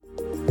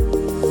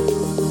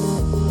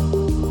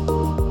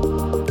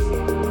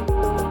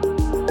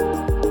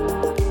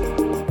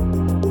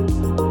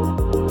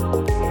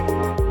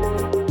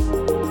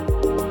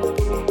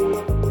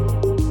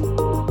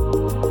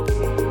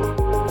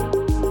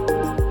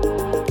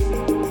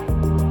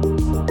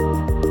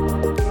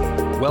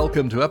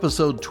Welcome to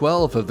episode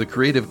 12 of the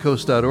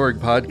CreativeCoast.org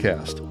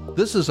podcast.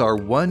 This is our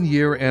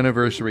 1-year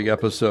anniversary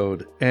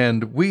episode,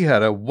 and we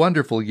had a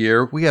wonderful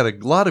year. We had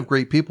a lot of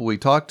great people we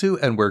talked to,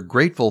 and we're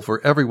grateful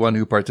for everyone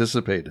who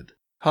participated.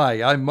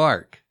 Hi, I'm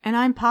Mark. And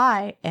I'm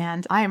Pi,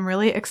 and I am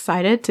really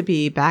excited to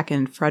be back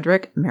in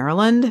Frederick,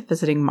 Maryland,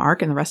 visiting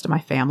Mark and the rest of my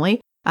family.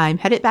 I'm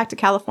headed back to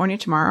California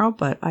tomorrow,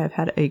 but I've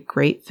had a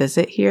great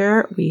visit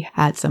here. We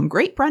had some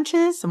great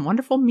brunches, some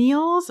wonderful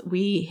meals.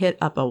 We hit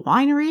up a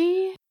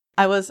winery.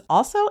 I was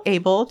also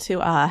able to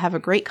have a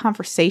great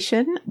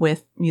conversation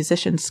with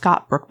musician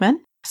Scott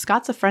Brookman.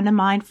 Scott's a friend of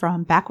mine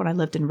from back when I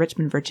lived in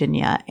Richmond,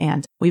 Virginia,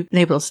 and we've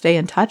been able to stay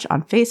in touch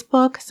on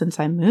Facebook since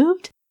I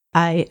moved.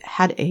 I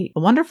had a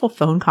wonderful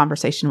phone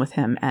conversation with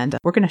him, and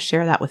we're going to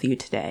share that with you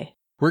today.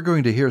 We're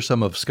going to hear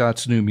some of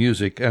Scott's new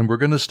music, and we're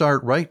going to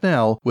start right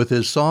now with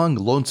his song,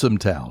 Lonesome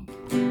Town.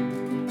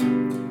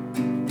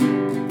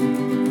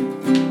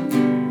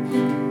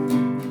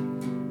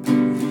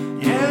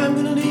 Yeah, I'm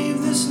gonna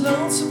leave this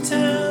lonesome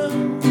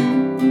town.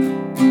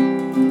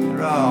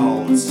 They're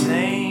all the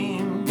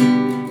same.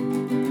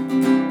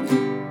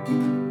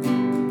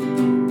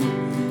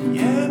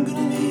 Yeah, I'm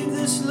gonna leave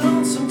this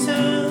lonesome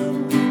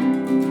town.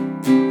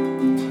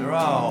 They're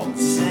all the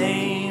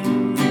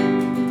same.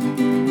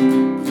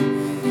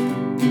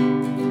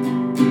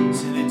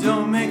 See, they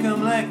don't make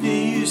them like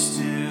they used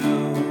to.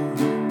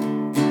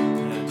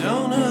 And I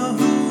don't know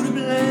who to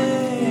blame.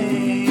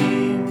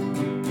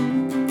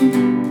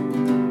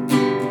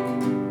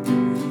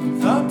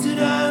 Thought that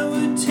I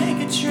would take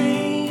a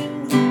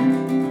train,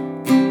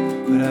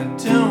 but I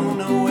don't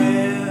know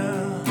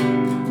where.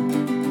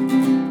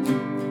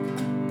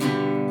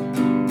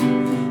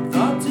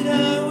 Thought that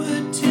I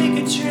would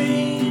take a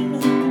train,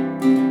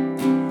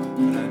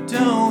 but I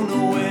don't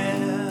know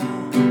where.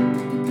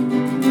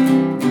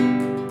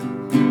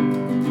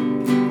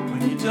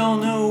 When you don't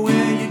know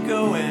where you're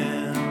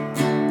going,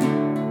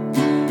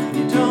 and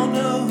you don't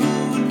know who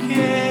would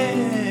care.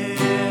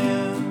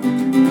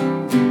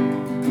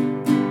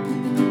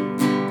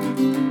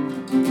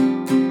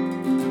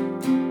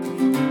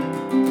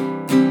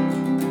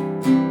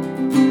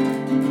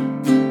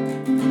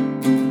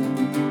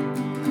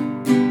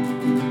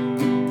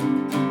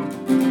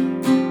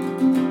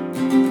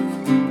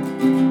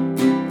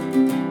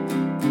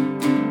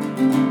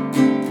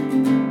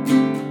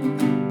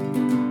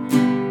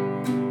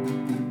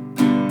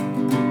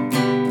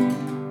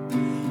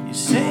 You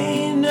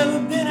say you never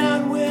been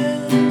out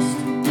west.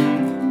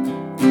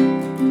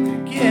 I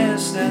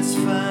guess that's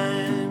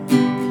fine.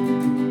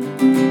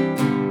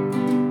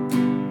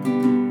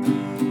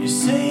 You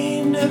say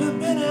you never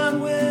been out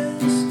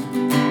west.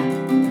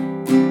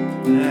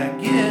 I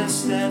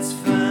guess that's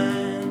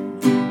fine.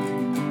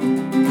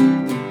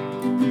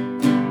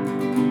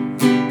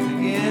 I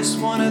guess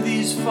one of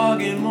these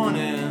foggy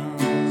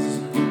mornings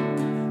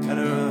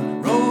gotta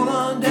roll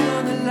on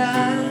down the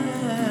line.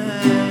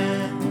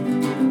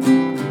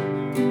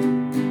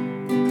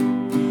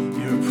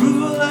 Your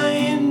approval I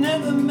ain't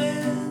never met.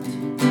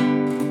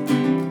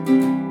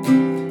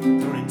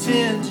 Don't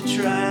intend to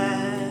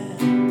try.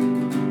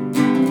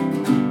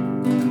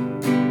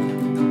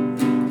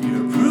 Your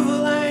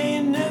approval I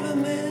ain't never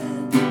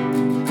met.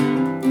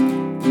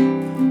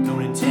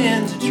 Don't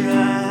intend to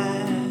try.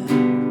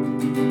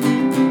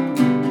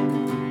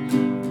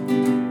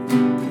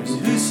 'Cause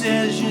who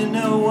says you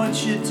know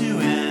what you're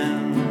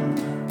doing,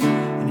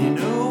 and you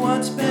know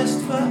what's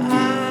best for I?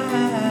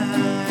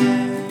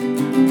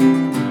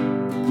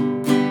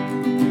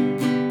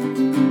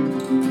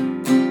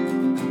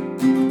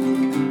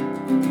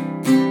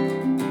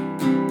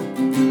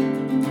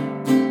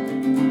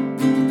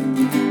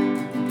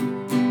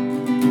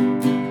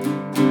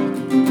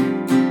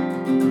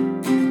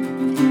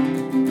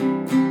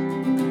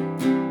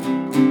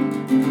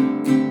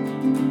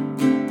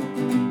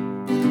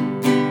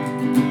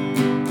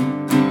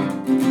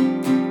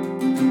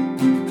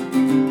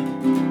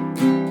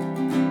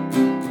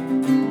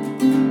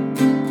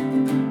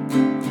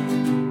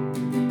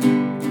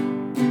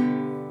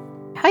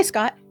 Hi,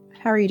 Scott.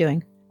 How are you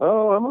doing?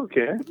 Oh, I'm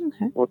okay.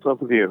 Okay. What's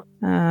up with you?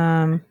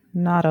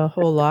 Not a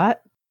whole lot.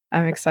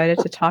 I'm excited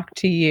to talk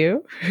to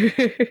you.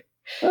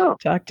 Oh,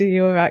 Talk to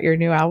you about your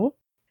new album.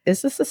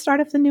 Is this the start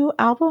of the new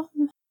album?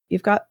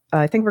 You've got,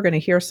 I think we're going to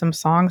hear some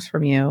songs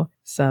from you,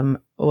 some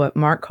what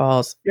Mark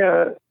calls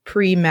yeah.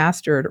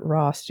 pre-mastered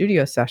raw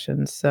studio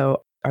sessions.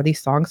 So are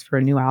these songs for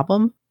a new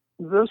album?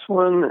 This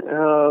one,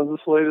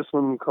 this latest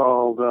one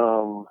called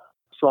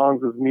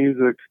Songs of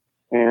Music,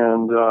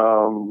 and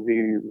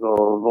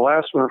the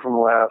last one from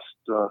last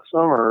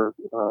summer,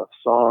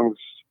 Songs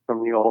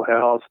from the Old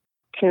House,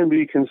 can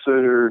be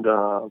considered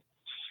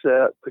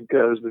set that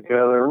goes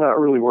together. We're not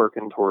really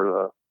working toward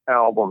an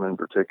album in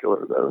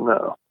particular, though,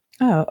 no.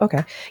 Oh,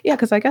 okay. Yeah,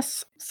 because I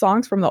guess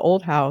Songs from the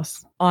Old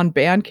House on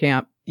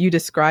Bandcamp, you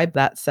describe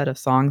that set of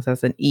songs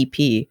as an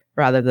EP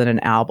rather than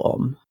an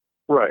album.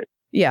 Right.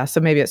 Yeah,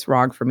 so maybe it's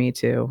wrong for me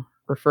to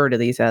refer to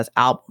these as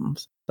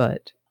albums,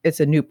 but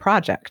it's a new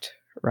project,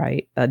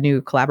 right? A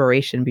new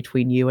collaboration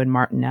between you and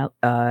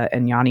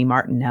and Yanni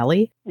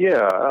Martinelli.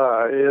 Yeah,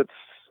 it's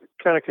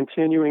kind of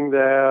continuing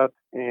that.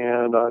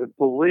 And I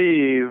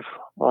believe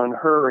on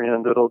her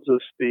end, it'll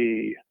just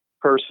be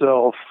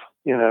herself,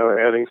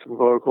 adding some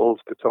vocals,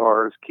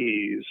 guitars,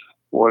 keys,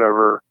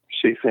 whatever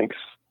she thinks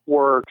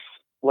works.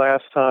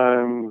 Last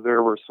time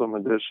there were some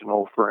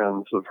additional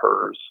friends of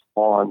hers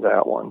on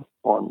that one,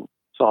 on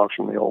Songs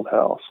from the Old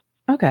House.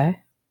 Okay.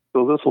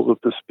 So this will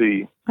just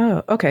be.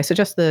 Oh, okay. So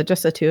just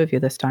the two of you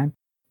this time.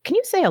 Can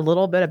you say a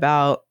little bit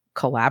about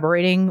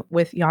collaborating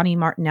with Yanni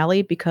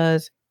Martinelli?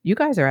 Because you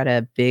guys are at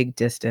a big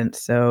distance.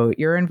 So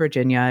you're in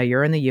Virginia,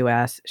 you're in the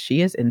US,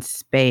 she is in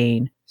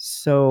Spain.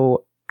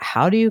 So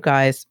how do you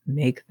guys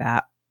make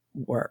that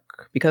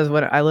work? Because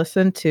when I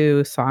listen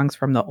to Songs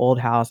from the Old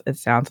House, it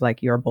sounds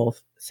like you're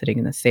both sitting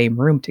in the same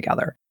room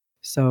together.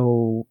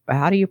 So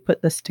how do you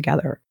put this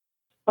together?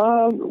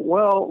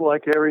 Well,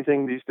 like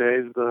everything these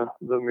days, the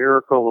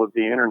miracle of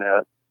the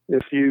internet,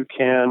 if you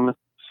can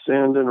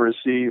send and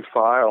receive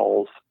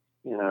files,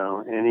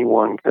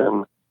 anyone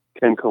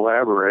can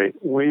collaborate.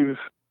 We've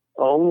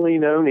only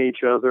known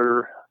each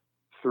other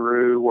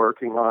through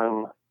working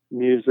on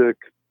music,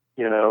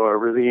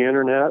 over the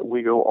internet.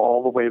 We go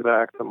all the way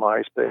back to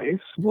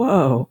MySpace.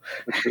 Whoa.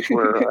 Which is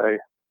where I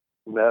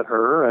met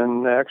her,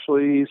 and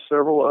actually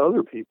several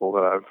other people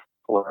that I've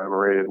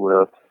collaborated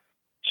with.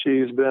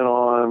 She's been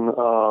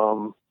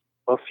on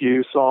a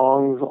few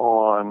songs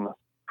on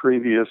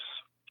previous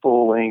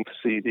full-length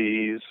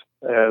CDs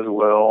as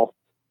well.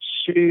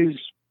 She's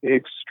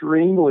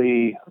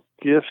extremely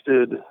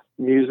gifted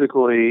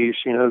musically.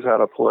 She knows how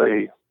to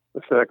play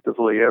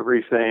effectively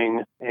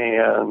everything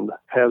and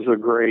has a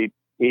great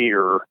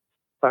ear.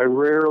 I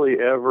rarely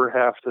ever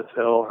have to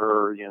tell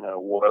her,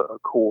 what a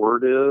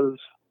chord is.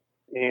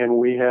 And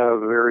we have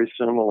very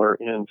similar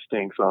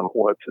instincts on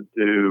what to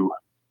do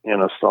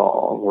in a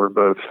song. We're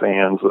both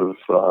fans of,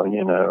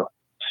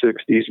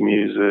 60s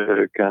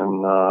music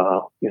and,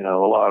 a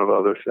lot of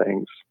other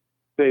things.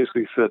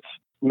 Basically fits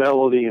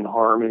melody and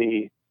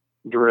harmony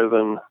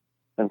driven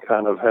and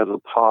kind of has a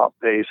pop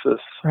basis.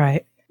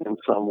 Right. In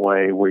some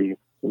way, we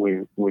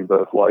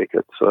both like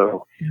it.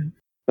 So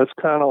that's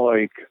kind of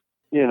like,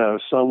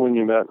 someone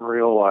you met in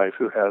real life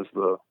who has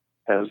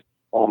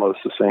almost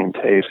the same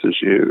taste as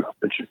you,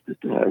 that you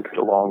get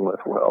along with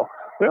well.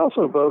 We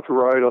also both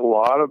write a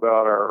lot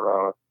about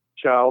our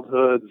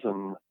childhoods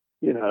and,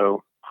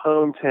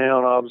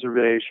 hometown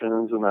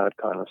observations and that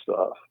kind of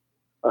stuff.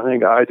 I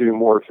think I do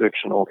more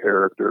fictional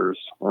characters,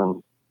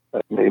 and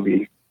that may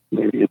be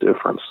a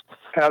difference.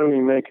 How do we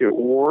make it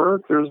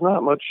work? There's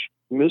not much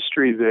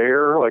mystery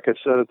there. Like I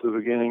said at the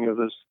beginning of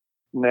this,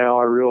 now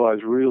I realize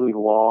really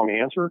long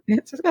answer.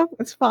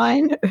 It's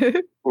fine.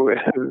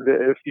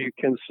 If you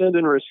can send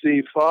and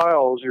receive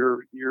files,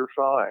 you're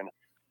fine.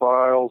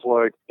 Files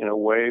like,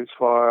 WAVs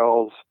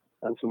files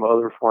and some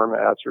other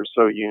formats are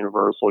so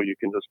universal, you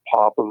can just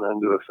pop them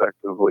into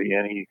effectively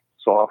any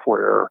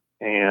software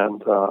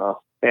and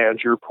add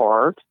your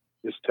part.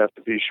 Just have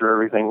to be sure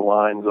everything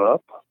lines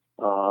up.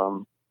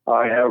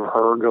 I have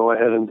her go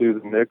ahead and do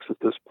the mix at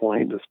this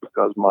point just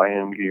because my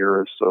end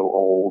gear is so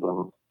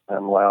old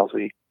and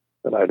lousy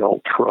that I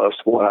don't trust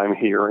what I'm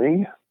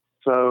hearing.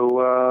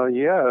 So,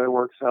 it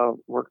works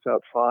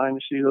out fine.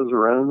 She does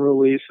her own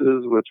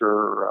releases, which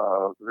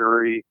are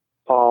very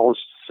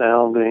polished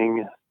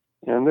sounding,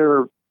 and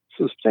they're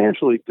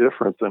substantially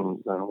different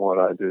than what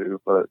I do,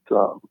 but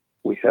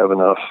we have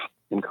enough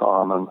in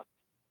common.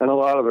 And a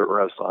lot of it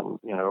rests on,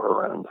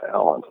 her own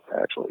talent,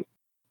 actually.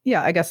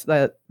 Yeah, I guess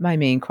my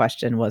main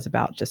question was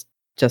about just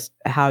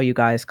how you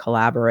guys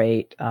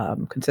collaborate,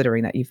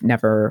 considering that you've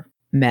never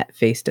met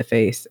face to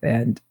face.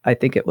 And I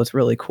think it was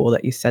really cool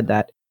that you said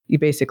that you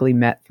basically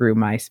met through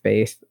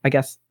MySpace. I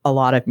guess a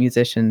lot of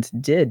musicians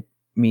did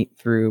meet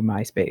through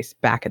MySpace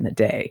back in the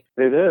day.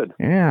 They did.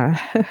 Yeah.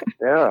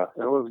 Yeah,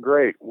 it was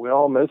great. We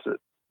all miss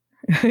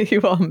it.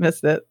 You all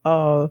miss it.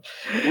 Oh,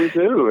 we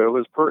do. It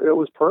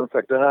was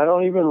perfect, and I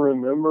don't even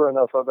remember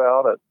enough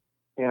about it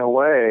in a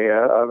way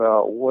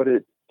about what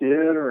it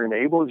did or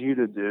enabled you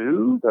to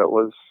do that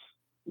was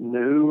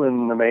new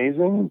and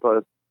amazing.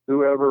 But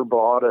whoever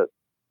bought it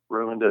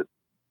ruined it,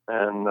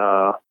 and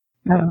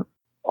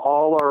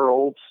all our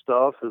old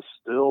stuff is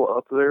still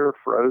up there,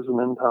 frozen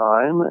in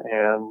time,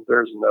 and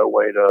there's no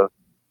way to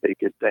take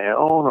it down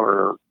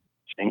or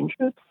change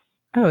it.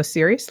 Oh,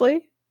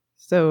 seriously?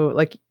 So,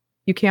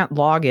 you can't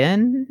log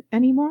in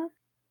anymore?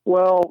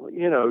 Well,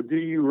 do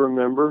you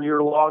remember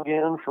your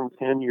login from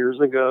 10 years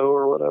ago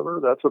or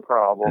whatever? That's a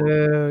problem.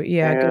 Oh,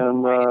 yeah.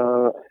 And,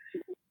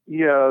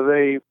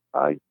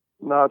 I'm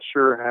not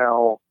sure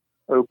how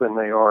open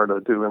they are to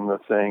doing the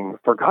thing.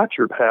 Forgot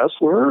your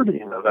password?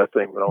 That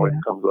thing that always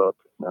comes up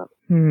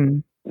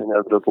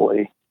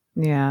inevitably.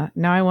 Yeah.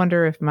 Now I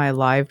wonder if my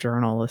live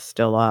journal is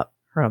still up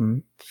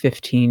from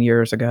 15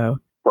 years ago.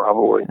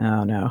 Probably.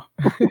 Oh, no.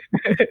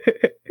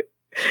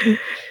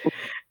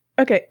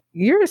 Okay.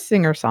 You're a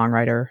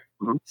singer-songwriter.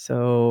 Mm-hmm.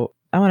 So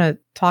I want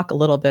to talk a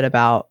little bit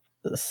about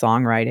the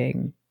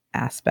songwriting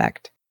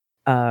aspect.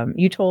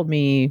 You told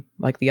me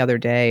the other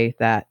day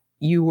that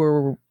you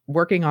were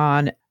working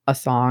on a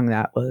song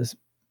that was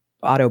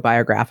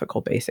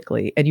autobiographical,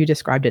 basically, and you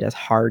described it as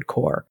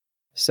hardcore.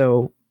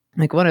 So,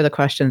 like, one of the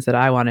questions that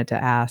I wanted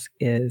to ask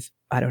is,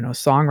 I don't know,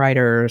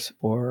 songwriters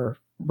or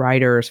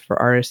writers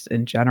for artists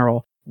in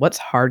general, what's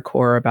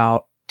hardcore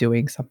about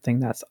doing something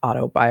that's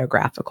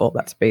autobiographical,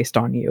 that's based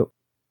on you?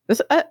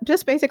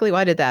 Just basically,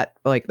 why did that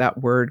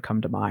word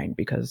come to mind?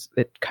 Because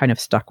it kind of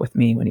stuck with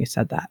me when you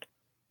said that.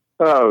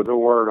 Oh, the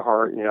word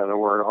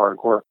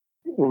hardcore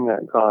in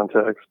that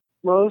context.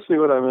 Mostly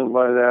what I meant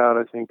by that,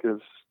 I think,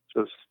 is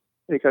just,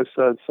 like I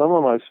said, some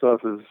of my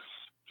stuff is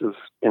just,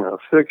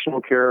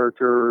 fictional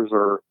characters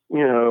or,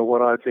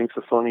 what I think's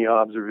a funny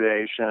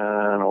observation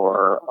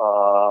or,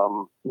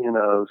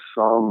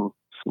 some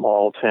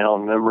small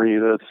town memory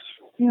that's,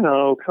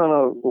 kind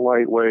of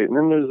lightweight. And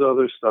then there's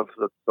other stuff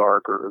that's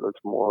darker,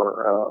 that's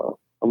more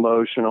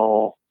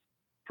emotional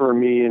for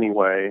me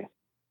anyway.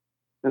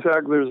 In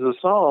fact, there's a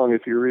song,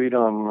 if you read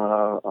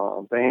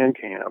on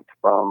Bandcamp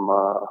from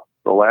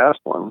the last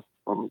one,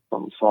 from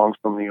Songs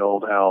from the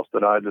Old House,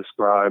 that I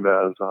describe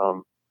as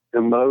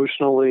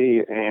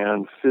emotionally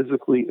and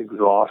physically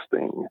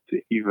exhausting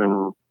to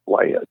even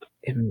play it.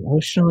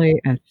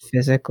 Emotionally and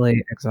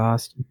physically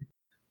exhausting.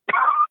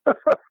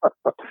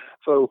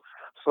 So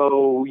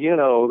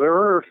there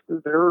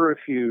are a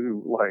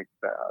few like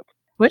that.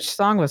 Which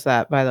song was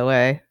that, by the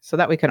way, so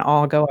that we can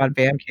all go on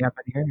Bandcamp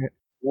and hear it?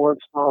 What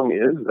song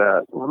is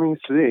that? Let me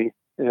see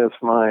if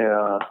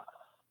I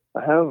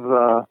have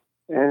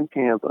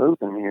Bandcamp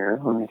open here.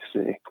 Let me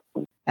see.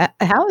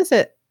 How is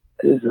it?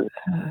 Is it?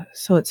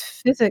 So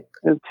it's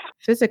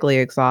physically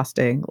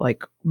exhausting,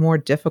 like more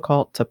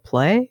difficult to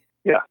play?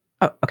 Yeah.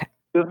 Oh, okay.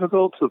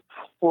 Difficult to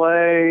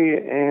play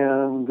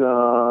and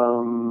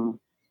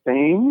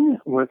sing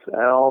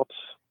without,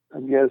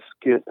 I guess,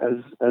 get,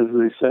 as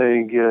they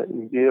say,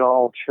 get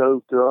all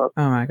choked up.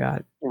 Oh my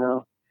God.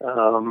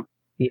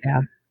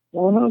 Yeah.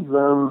 One of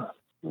them,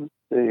 let's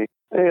see.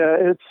 Yeah,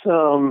 it's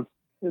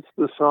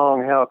the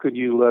song "How Could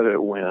You Let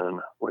It Win,"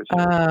 which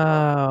is,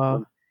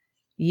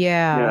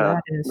 yeah,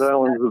 that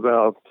one's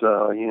about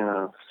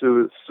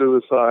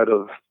suicide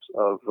of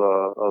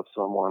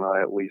someone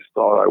I at least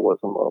thought I was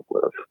in love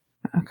with.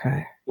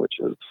 Okay. Which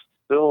is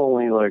still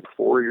only like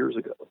 4 years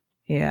ago.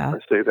 Yeah. I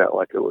say that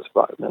like it was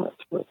 5 minutes,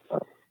 but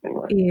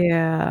anyway.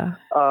 Yeah.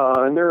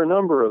 And there are a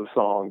number of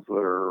songs that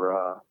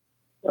are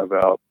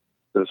about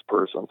this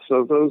person.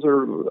 So those are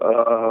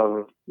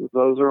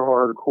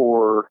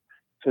hardcore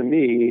to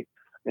me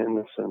in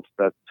the sense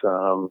that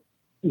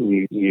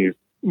you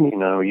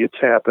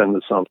tap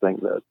into something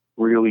that's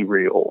really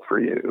real for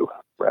you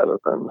rather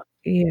than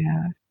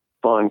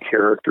fun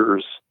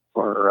characters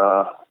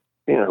or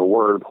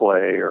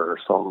wordplay or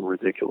some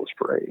ridiculous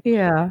phrase.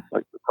 Yeah.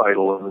 Like the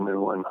title of the new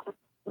one.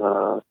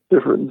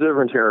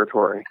 Different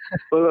territory.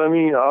 But I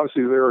mean,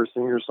 obviously there are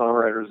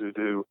singer-songwriters who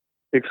do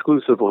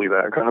exclusively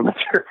that kind of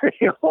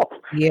material.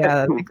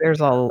 Yeah, I think there's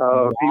a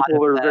lot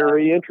people are that.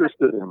 very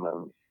interested in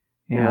them.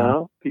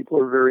 Yeah. People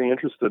are very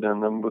interested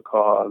in them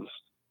because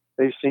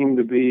they seem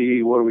to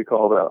be, what do we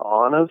call that?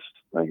 Honest,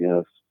 I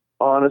guess.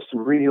 Honest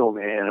and real,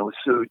 man. It was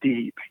so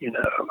deep,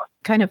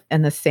 Kind of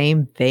in the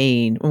same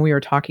vein, when we were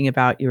talking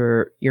about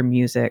your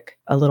music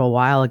a little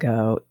while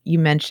ago, you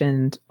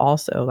mentioned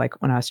also,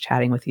 like when I was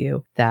chatting with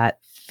you, that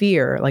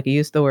fear, like you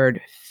used the word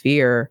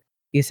fear,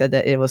 you said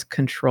that it was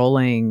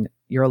controlling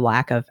your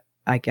lack of,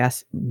 I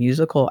guess,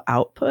 musical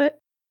output.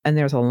 And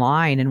there's a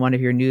line in one of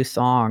your new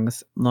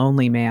songs,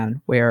 Lonely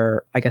Man,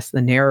 where I guess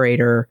the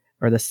narrator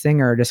or the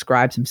singer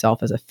describes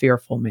himself as a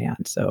fearful man.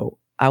 So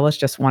I was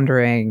just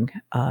wondering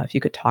if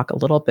you could talk a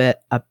little bit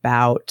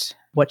about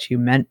what you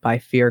meant by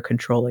fear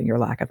controlling your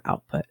lack of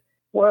output.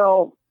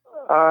 Well,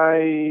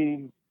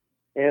 I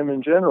am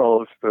in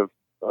general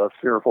a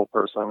fearful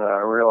person.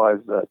 I realize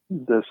that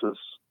this has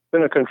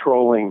been a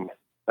controlling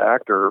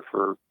factor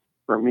for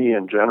me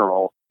in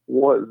general.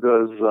 What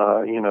does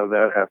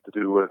that have to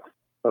do with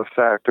a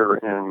factor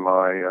in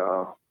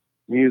my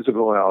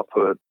musical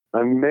output?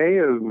 I may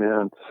have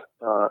meant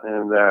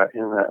in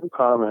that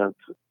comment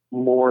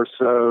more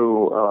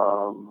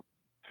so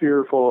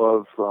fearful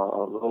of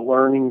the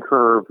learning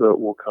curve that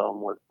will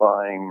come with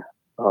buying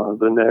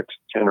the next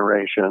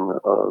generation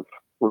of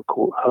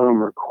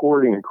home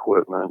recording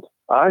equipment.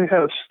 I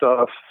have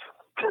stuff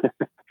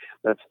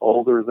that's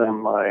older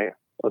than my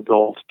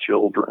adult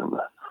children.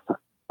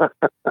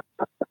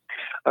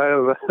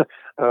 I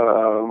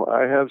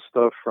have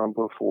stuff from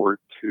before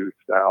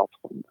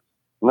 2000.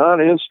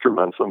 Not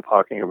instruments I'm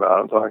talking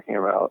about,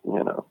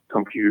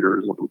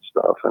 computers and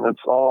stuff. And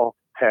it's all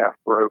half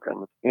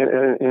broken.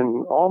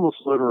 And almost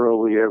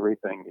literally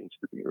everything needs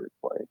to be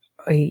replaced.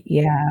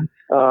 Yeah.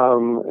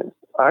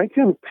 I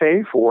can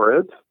pay for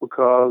it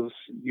because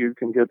you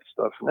can get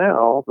stuff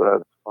now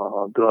that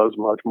does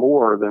much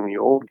more than the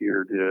old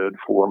gear did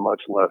for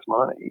much less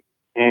money.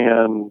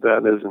 And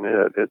that isn't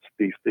it. It's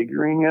the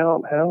figuring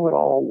out how it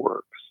all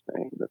works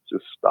thing that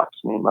just stops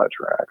me in my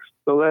tracks.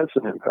 So that's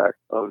an impact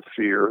of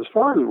fear. As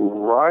far as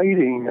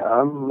writing,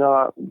 I'm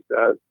not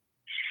that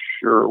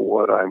sure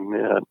what I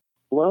meant.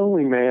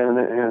 Lonely Man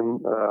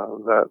and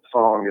that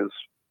song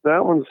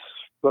that one's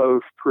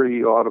both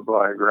pretty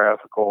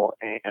autobiographical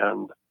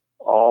and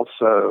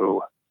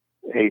also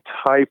a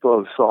type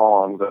of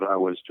song that I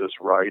was just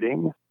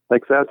writing.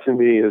 Like that to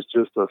me is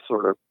just a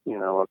sort of,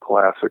 a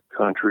classic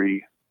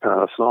country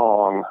kind of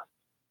song.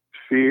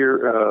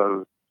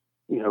 Fear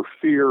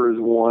is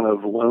one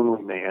of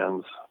Lonely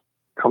Man's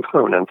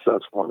components.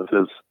 That's one of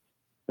his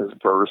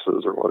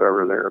verses or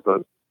whatever there.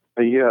 But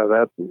yeah,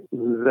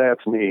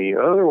 that's me.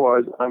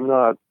 Otherwise, I'm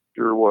not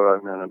sure what I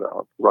meant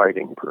about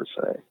writing per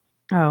se.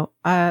 Oh,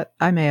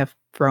 I may have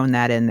thrown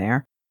that in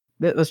there.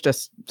 It was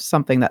just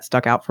something that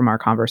stuck out from our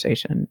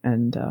conversation,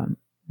 and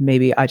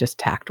maybe I just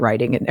tacked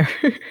writing in there.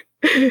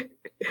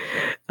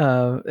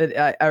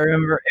 I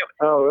remember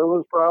it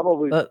was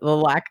probably the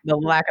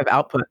lack of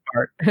output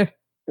part.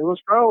 It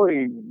was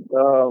probably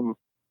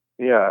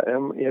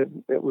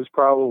it was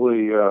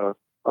probably a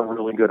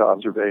really good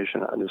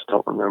observation. I just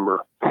don't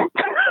remember.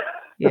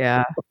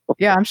 Yeah,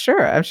 I'm sure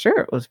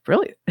it was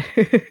brilliant.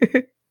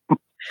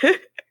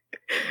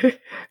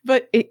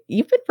 But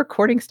you've been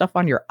recording stuff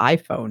on your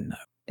iPhone though,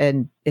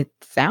 and it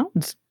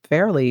sounds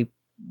fairly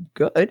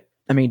good.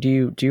 I mean,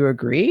 do you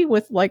agree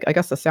with, like, I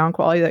guess the sound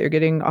quality that you're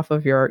getting off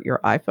of your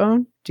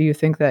iPhone? Do you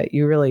think that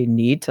you really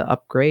need to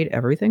upgrade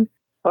everything?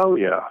 Oh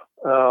yeah.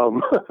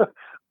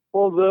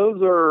 Well, those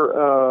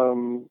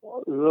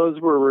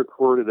were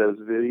recorded as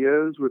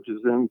videos, which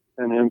is in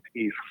an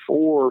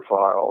MP4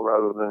 file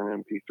rather than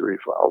an MP3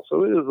 file.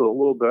 So it is a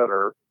little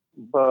better.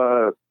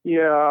 But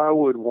yeah,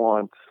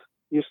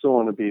 you still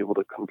want to be able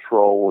to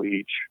control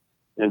each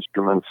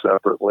instrument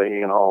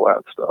separately and all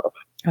that stuff.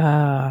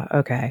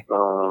 Okay.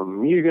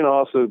 You can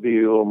also be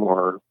a little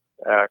more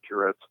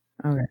accurate.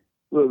 Okay.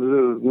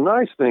 The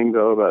nice thing,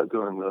 though, about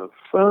doing the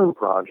phone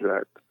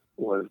project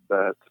was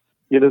that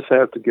you just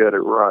have to get it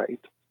right.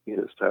 You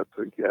just have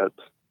to get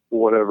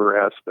whatever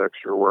aspects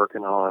you're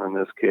working on. In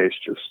this case,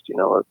 just,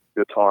 a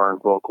guitar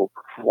and vocal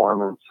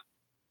performance.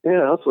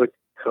 It's like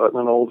cutting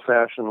an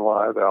old-fashioned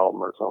live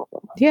album or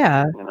something.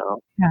 Yeah.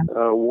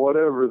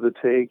 Whatever the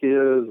take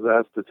is,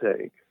 that's the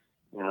take.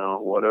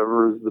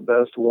 Whatever is the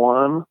best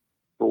one,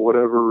 for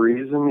whatever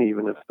reason,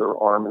 even if there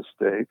are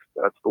mistakes,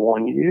 that's the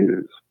one you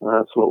use. And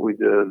that's what we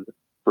did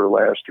for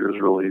last year's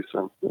release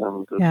and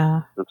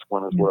this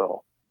one as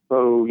well.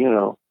 So,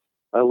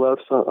 I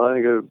left I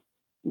think I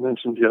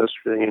mentioned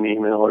yesterday in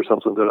email or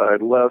something that I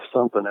had left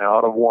something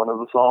out of one of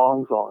the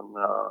songs on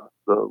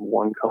the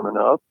one coming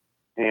up.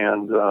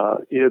 And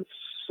it's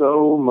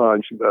so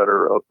much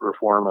better a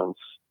performance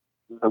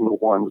than the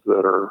ones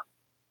that are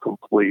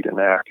complete and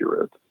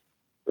accurate.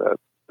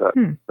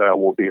 That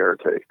will be our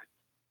take.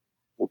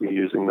 We'll be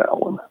using that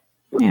one.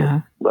 With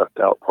the left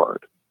out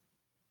part.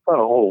 Not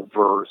a whole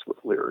verse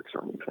with lyrics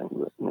or anything,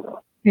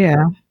 but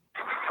Yeah.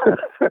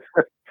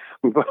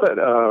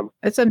 But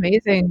it's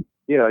amazing.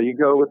 Yeah, you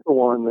go with the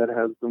one that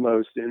has the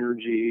most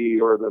energy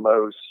or the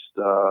most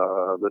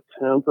the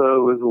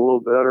tempo is a little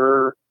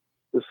better.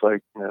 Just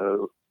like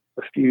a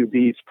few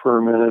beats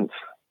per minute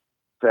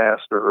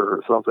faster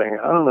or something.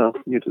 I don't know.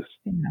 You just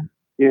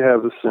you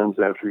have the sense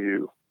after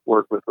you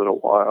work with it a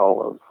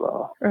while of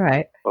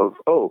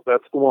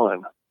that's the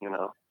one,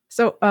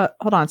 So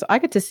hold on. So I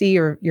get to see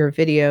your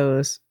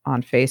videos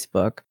on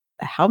Facebook.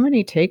 How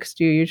many takes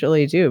do you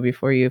usually do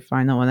before you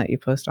find the one that you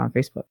post on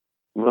Facebook?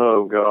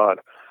 Oh God.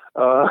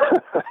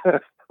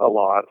 A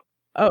lot.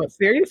 Oh,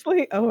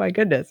 seriously? Oh my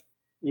goodness.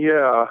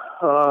 Yeah.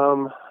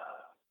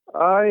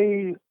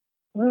 I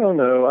don't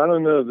know. I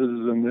don't know if this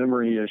is a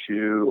memory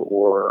issue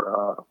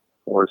or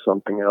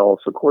something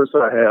else. Of course,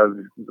 I have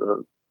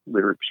the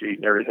lyric sheet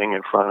and everything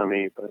in front of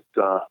me, but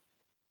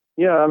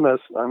I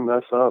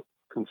mess up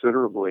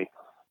considerably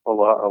a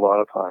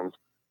lot of times.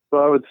 So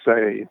I would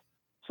say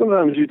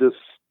sometimes you just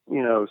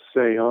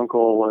say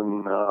uncle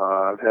and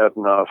I've had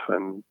enough,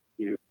 and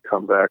you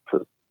come back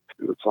to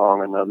the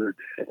song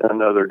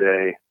another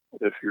day.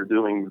 If you're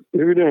doing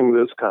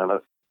this kind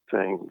of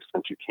thing,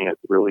 since you can't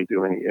really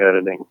do any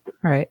editing,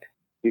 right?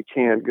 You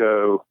can't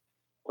go,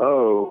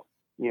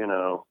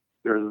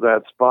 there's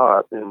that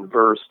spot in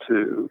verse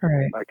 2.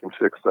 Right. I can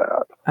fix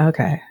that.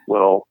 Okay.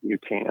 Well, you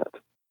can't.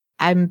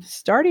 I'm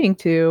starting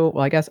to,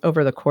 I guess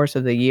over the course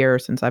of the year,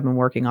 since I've been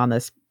working on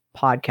this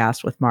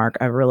podcast with Mark,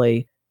 I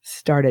really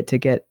started to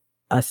get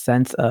a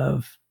sense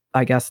of,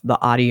 I guess,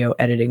 the audio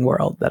editing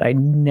world that I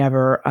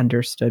never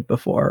understood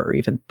before or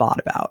even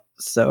thought about.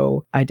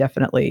 So I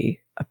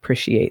definitely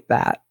appreciate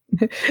that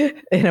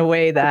in a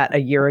way that a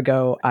year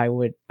ago I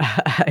would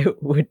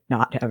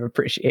not have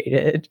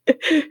appreciated.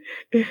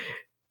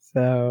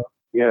 So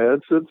yeah,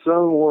 it's its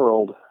own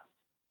world.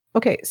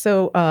 Okay,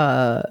 so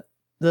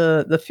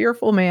the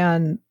Fearful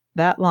Man,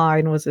 that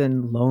line was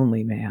in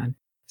Lonely Man.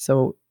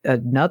 So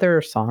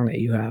another song that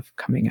you have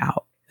coming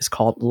out is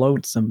called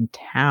Lonesome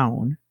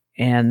Town.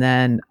 And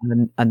then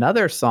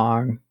another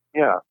song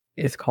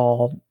is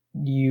called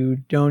I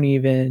Don't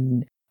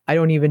Even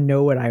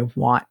Know What I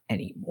Want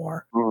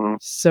Anymore. Mm-hmm.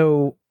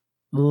 So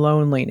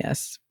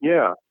loneliness.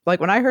 Yeah. Like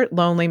when I heard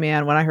Lonely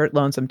Man, when I heard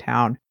Lonesome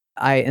Town,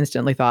 I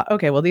instantly thought,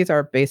 okay, well, these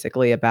are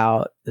basically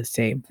about the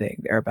same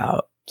thing. They're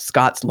about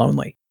Scott's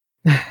lonely.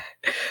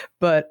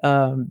 But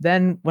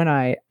then when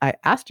I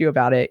asked you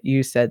about it,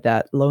 you said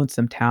that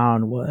Lonesome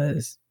Town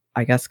was,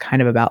 I guess,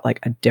 kind of about like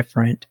a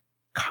different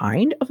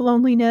kind of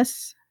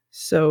loneliness.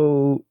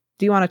 So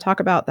do you want to talk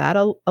about that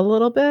a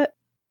little bit?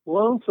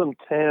 Lonesome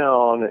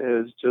Town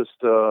is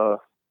just, I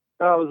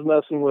was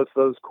messing with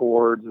those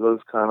chords,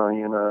 those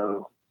kind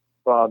of,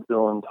 Bob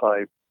Dylan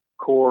type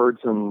chords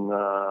and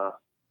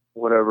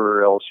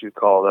whatever else you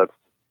call that.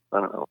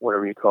 I don't know,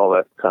 whatever you call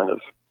that kind of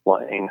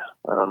playing.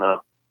 I don't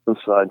know.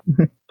 Besides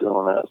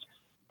Dylan is.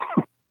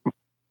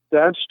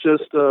 That's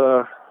just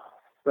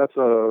that's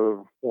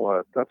a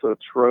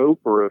trope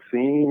or a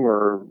theme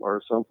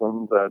or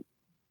something that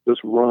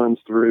just runs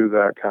through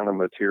that kind of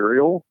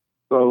material.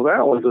 So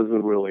that one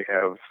doesn't really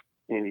have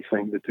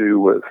anything to do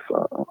with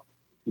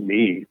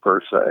me per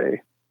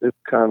se. It's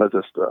kind of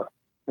just a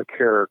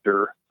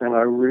character, and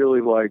I really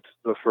liked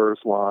the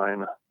first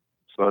line,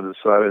 so I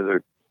decided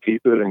to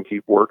keep it and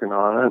keep working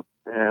on it.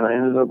 And I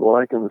ended up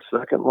liking the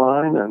second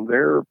line, and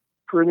they're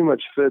pretty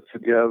much fit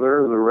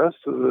together. The rest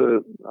of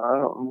it, I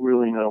don't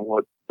really know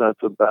what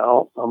that's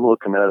about. I'm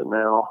looking at it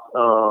now.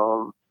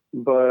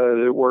 But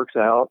it works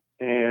out,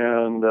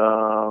 and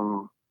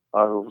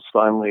I was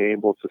finally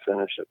able to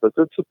finish it. But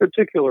it's a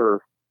particular,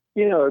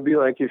 it'd be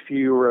like if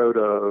you wrote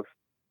a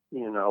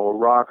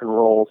rock and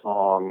roll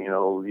song,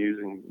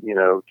 using,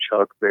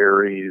 Chuck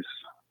Berry's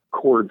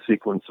chord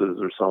sequences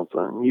or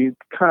something. You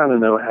kind of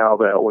know how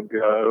that would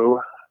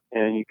go,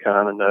 and you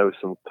kind of know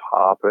some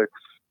topics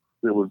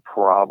that would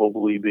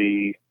probably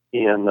be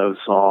in those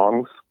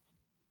songs.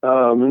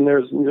 And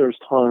there's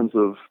tons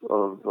of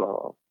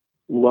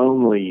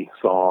lonely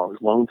songs,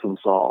 lonesome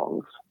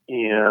songs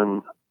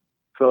in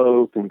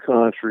folk and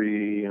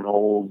country and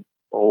old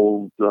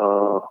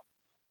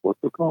what's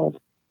it called?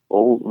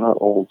 Not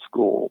old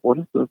school. What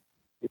is the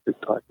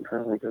type of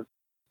term? I guess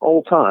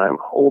old time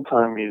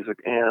music,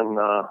 and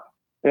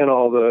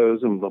all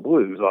those, and the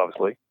blues,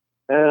 obviously.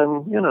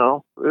 And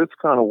it's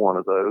kind of one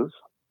of those,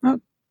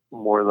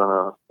 more than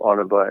a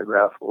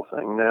autobiographical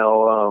thing.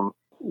 Now,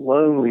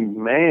 Lonely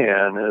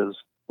Man is,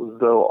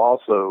 though,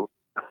 also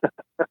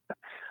a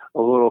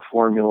little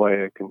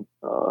formulaic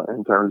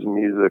in terms of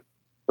music.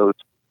 So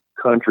it's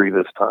country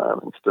this time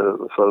instead of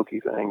the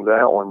folky thing.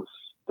 That one's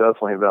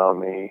definitely about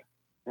me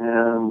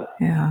and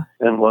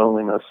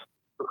loneliness,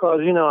 because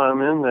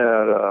I'm in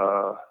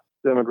that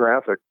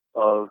demographic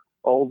of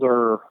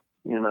older,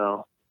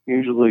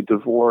 usually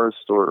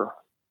divorced or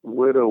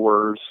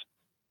widowers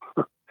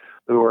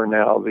who are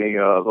now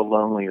the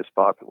loneliest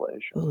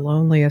population. The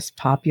loneliest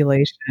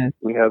population.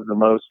 We have the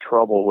most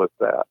trouble with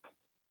that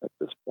at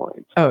this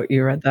point. Oh,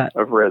 you read that?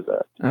 I've read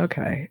that.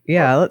 Okay.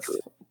 Yeah,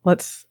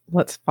 let's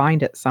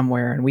find it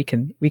somewhere, and we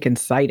can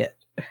cite it.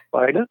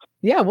 Cite it?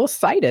 Yeah, we'll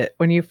cite it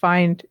when you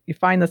find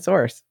the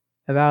source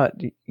about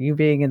you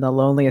being in the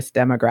loneliest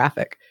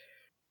demographic.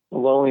 The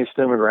loneliest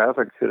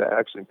demographic could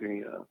actually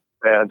be a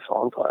bad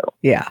song title.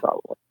 Yeah.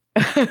 Probably.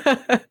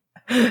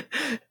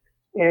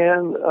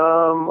 And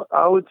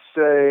I would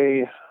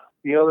say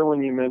the other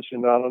one you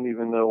mentioned, I don't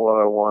even know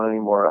what I want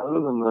anymore.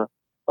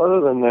 Other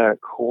than that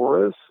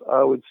chorus,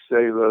 I would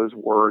say those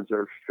words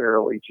are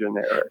fairly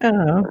generic.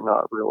 Oh. They're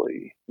not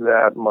really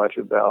that much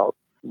about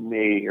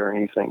me or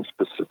anything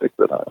specific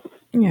that I'm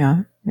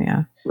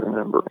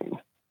remembering.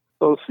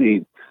 So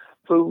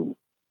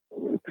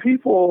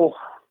people,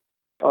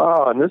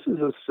 and this is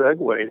a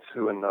segue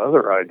to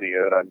another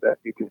idea I bet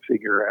you can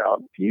figure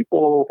out.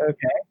 People,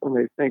 when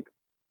they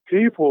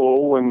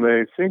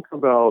think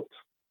about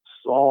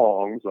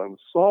songs and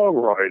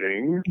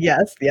songwriting.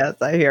 Yes,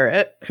 I hear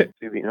it.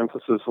 See the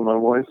emphasis on my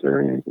voice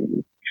there?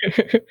 You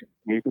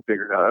can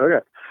figure it out.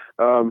 Okay.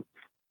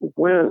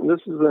 When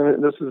this is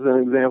an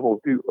example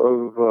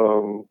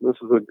of this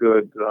is a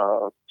good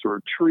sort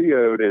of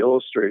trio to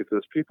illustrate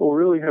this. People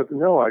really have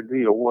no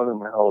idea what in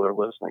the hell they're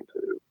listening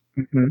to.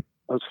 Mm-hmm.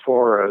 As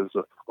far as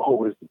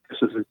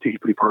this is a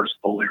deeply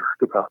personal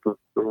lyric about the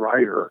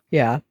writer.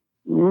 Yeah.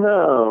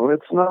 No,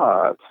 it's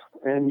not.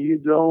 And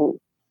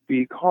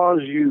because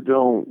you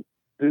don't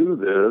do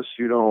this,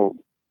 you don't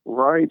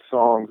write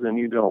songs and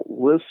you don't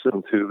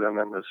listen to them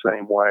in the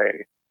same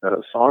way that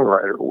a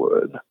songwriter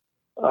would.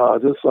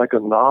 Just like a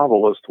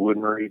novelist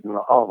wouldn't read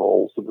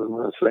novels in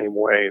the same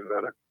way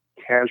that a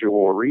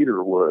casual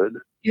reader would.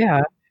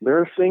 Yeah. There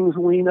are things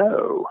we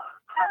know.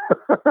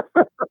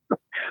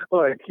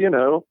 Like,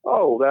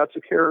 that's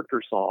a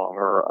character song,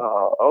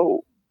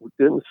 or,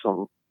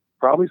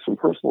 probably some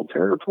personal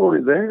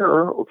territory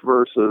there,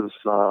 versus,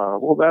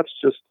 that's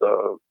just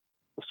a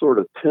sort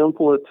of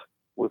template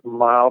with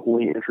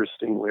mildly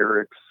interesting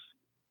lyrics.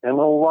 And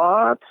a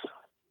lot,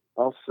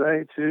 I'll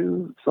say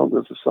too,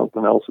 this is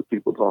something else that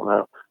people don't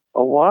know,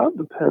 a lot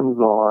depends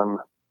on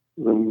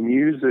the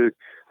music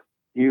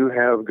you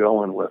have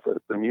going with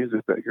it. The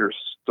music that you're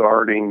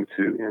starting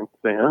to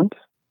invent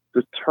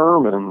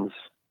determines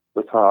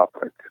the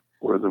topic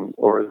or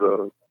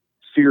the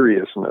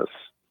seriousness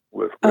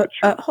with which.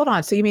 Hold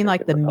on. So you mean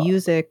like the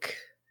music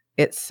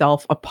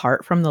itself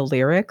apart from the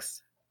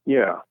lyrics?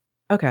 Yeah.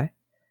 Okay.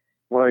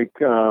 Like,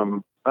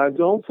 I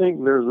don't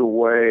think there's a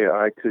way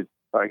I could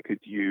I could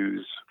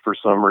use for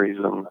some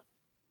reason.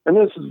 And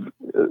this is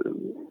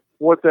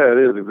what that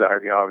is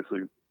exactly.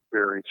 Obviously,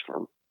 varies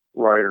from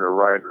writer to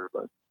writer,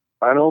 but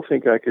I don't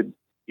think I could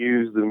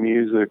use the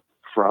music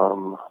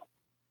from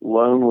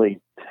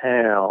Lonely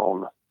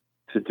Town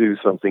to do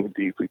something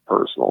deeply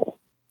personal.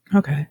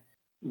 Okay.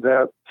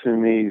 That to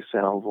me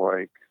sounds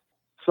like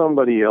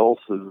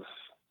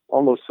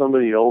almost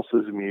somebody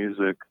else's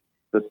music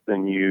that's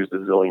been used a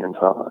zillion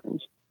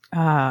times.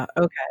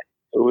 Okay.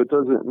 So it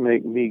doesn't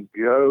make me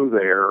go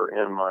there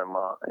in my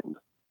mind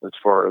as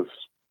far as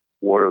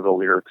what are the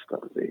lyrics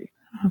going to be.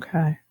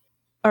 Okay.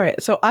 All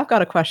right. So I've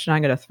got a question.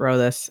 I'm going to throw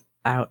this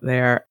out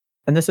there.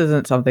 And this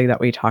isn't something that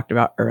we talked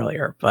about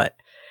earlier, but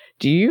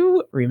do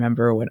you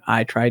remember when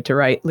I tried to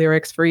write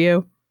lyrics for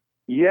you?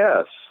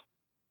 Yes.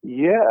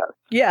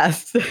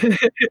 Yes.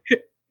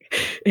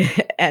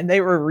 And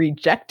they were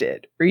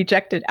rejected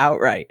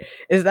outright.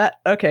 Is that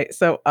okay?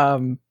 So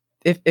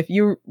if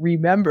you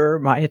remember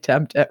my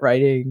attempt at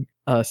writing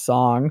a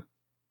song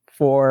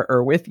for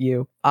or with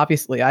you,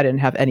 obviously I didn't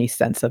have any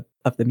sense of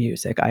the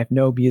music. I have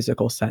no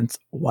musical sense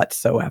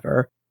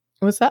whatsoever.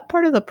 Was that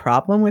part of the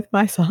problem with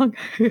my song?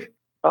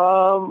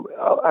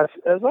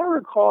 As I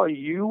recall,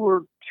 you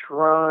were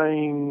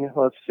trying,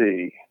 let's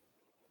see,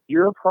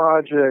 your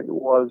project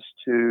was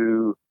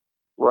to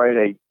write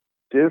a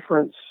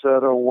different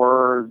set of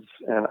words,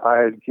 and I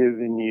had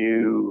given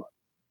you,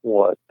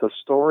 the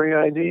story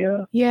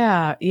idea?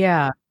 Yeah.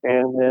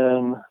 And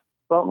then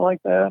something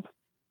like that?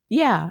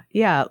 Yeah.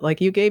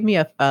 Like you gave me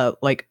a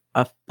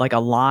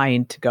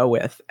line to go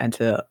with and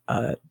to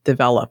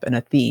develop and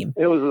a theme.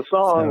 It was a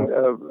song,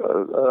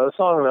 a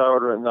song that I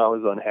had written I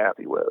was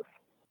unhappy with.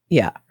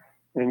 Yeah.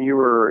 And you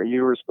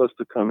were supposed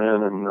to come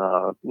in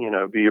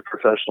and be a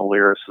professional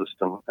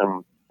lyricist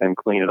and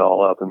clean it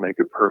all up and make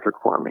it perfect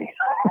for me.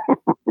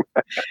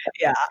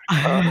 Yeah.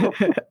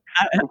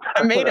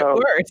 I made it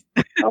worse.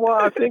 Well,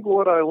 I think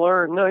what I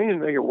learned. No, you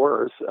didn't make it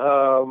worse.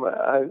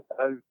 I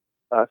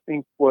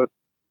think what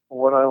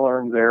I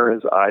learned there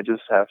is I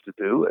just have to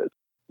do it.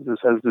 This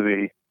has to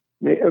be,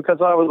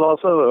 because I was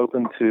also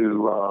open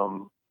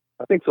to.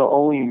 I think the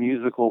only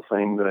musical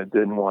thing that I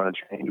didn't want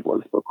to change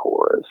was the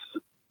chorus.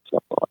 So,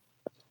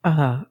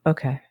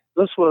 Okay.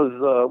 this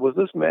was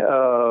this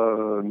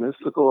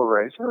Mystical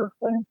Eraser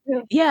thing?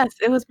 Yeah. Yes,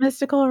 it was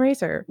Mystical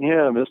Eraser.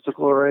 Yeah,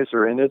 Mystical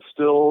Eraser, and it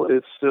still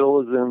is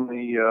in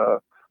the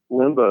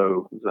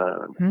limbo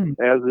zone,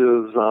 as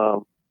is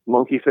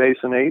Monkey Face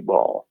and 8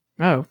 Ball.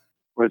 Oh,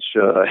 which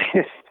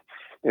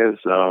is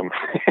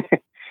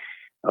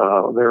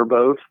they're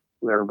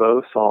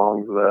both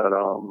songs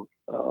that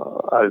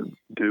I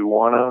do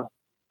want to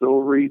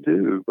still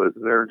redo, but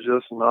they're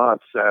just not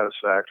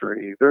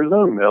satisfactory. There's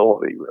no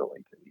melody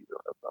really to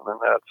either of them, and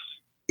that's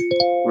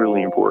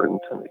really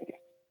important to me.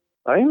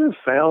 I even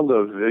found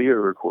a video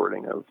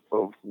recording of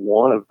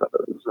one of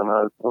those, and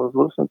I was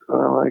listening to it,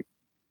 and I'm like,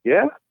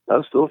 yeah,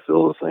 I still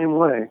feel the same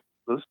way.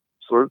 This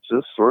sort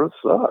of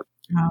sucks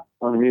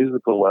on a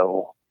musical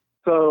level.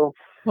 So,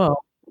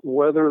 well,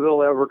 whether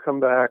they'll ever come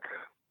back,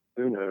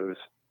 who knows?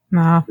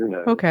 no. Who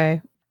knows?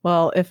 Okay.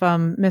 Well, if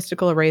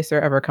Mystical Eraser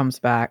ever comes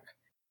back,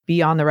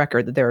 be on the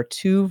record that there are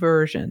 2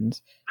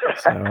 versions.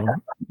 So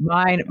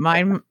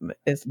mine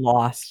is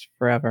lost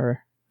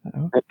forever.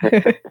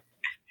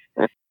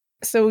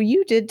 So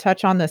you did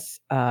touch on this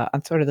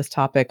on sort of this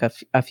topic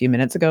a few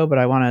minutes ago, but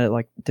I want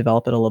to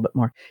develop it a little bit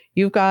more.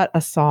 You've got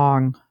a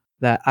song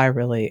that I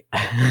really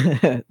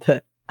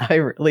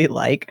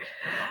like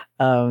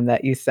that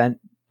you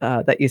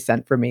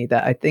sent for me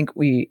that I think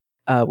we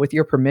with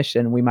your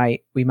permission we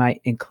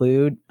might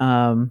include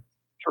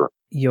Sure.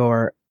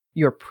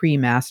 your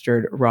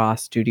pre-mastered raw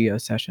studio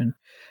session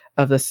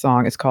of this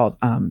song. It's called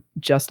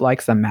Just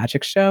Like Some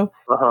Magic Show.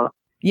 Uh-huh.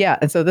 Yeah,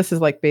 and so this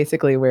is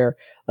basically where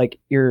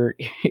you're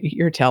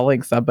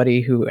telling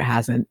somebody who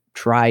hasn't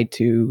tried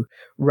to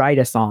write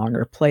a song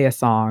or play a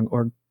song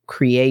or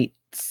create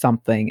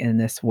something in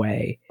this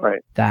way, right,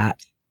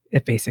 that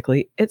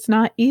it's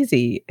not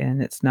easy,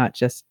 and it's not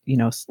just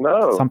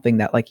something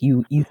that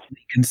you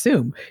easily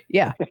consume.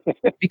 Yeah,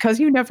 because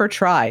you never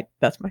tried.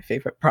 That's my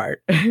favorite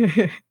part.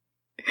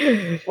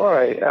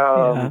 Right.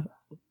 Yeah.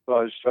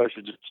 So I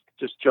should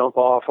just jump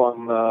off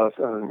on a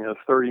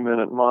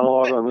 30-minute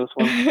monologue on this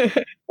one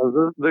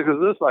because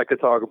this I could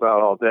talk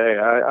about all day.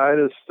 I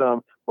just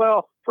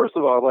well, first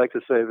of all, I'd like to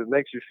say if it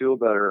makes you feel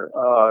better,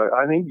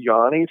 I think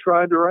Yanni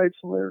tried to write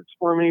some lyrics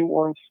for me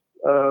once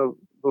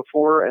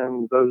before,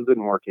 and those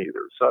didn't work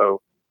either.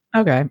 So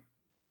okay,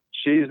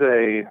 she is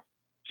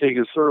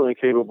certainly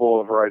capable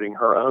of writing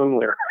her own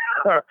lyrics.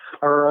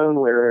 Her own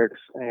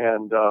lyrics,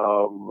 and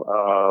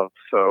so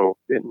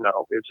it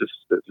just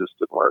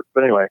didn't work.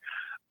 But anyway,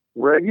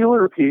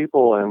 regular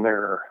people and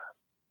their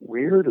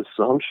weird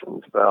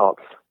assumptions about.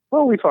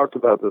 Well, we talked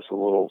about this a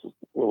little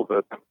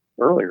bit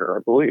earlier, I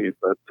believe,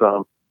 but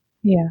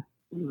yeah,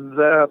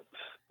 that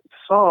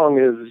song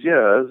is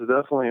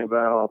definitely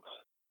about.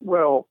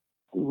 Well,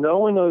 no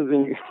one knows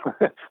any.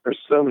 There's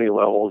so many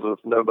levels of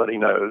nobody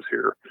knows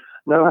here.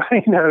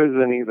 Nobody knows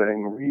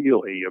anything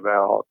really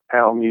about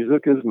how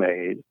music is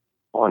made,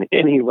 on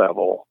any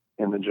level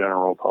in the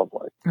general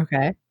public.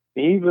 Okay.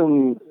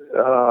 Even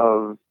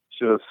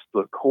just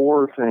the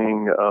core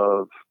thing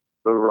of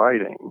the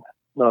writing,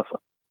 nothing.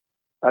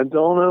 I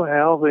don't know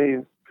how they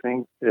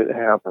think it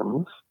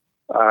happens.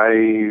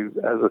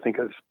 As I think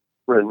I've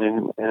written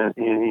in an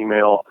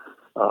email,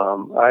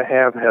 I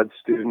have had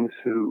students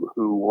who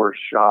were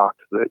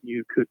shocked that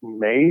you could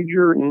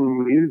major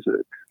in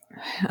music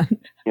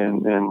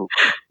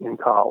in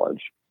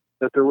college,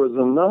 that there was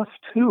enough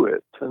to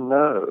it to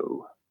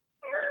know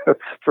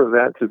for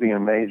that to be a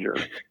major.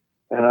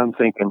 And I'm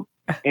thinking,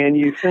 and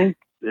you think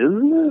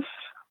business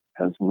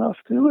has enough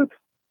to it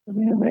to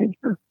be a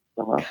major,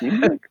 but not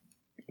music?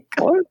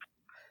 What?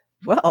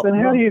 Well, Then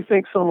how do you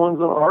think someone's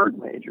an art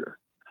major?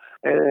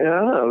 And I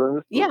don't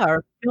know. yeah, or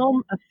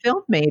a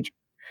film major,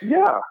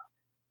 Yeah,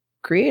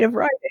 creative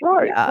writing.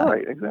 right, Yeah.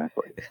 right,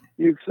 exactly.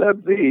 You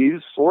accept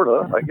these, sort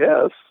of, I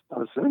guess.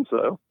 I assume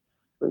so.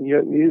 But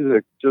yet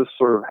music just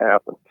sort of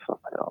happens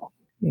somehow.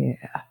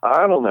 Yeah.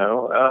 I don't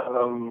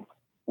know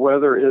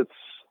whether it's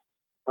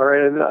all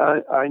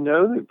right. I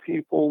know that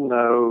people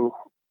know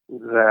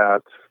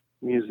that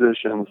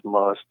musicians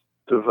must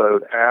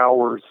devote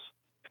hours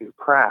to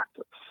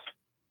practice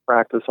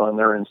on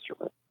their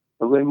instrument.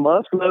 So they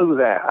must know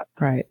that,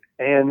 Right.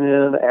 and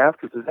then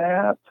after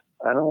that,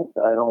 I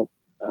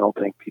don't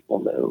think people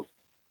know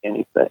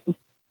anything.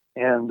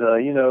 And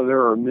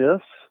there are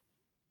myths,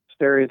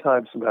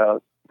 stereotypes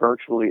about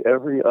virtually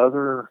every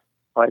other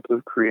type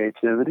of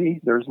creativity.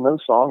 There's no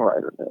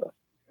songwriter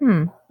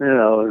myth.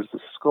 There's the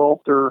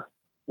sculptor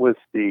with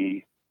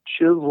the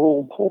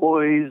chisel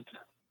poised,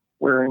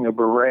 wearing a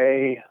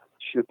beret,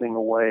 chipping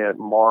away at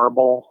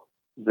marble.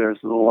 There's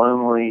the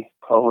lonely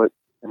poet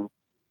in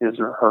his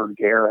or her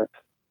garret.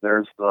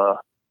 There's the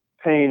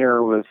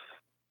painter with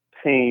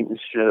paint and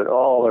shit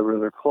all over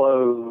their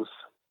clothes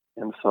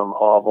in some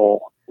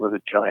hovel with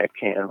a giant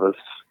canvas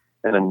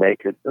and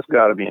there's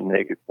got to be a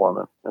naked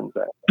woman in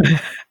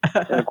that.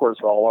 And of course,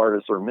 all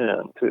artists are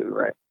men too,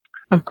 right?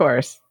 Of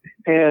course.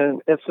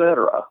 And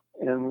etc.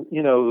 And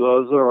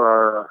those are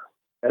our,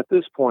 at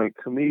this point,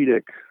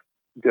 comedic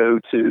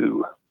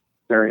go-to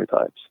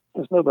stereotypes.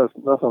 There's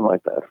nothing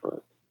like that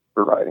for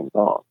writing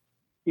songs.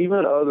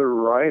 Even other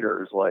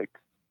writers, like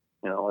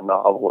a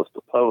novelist,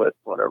 a poet,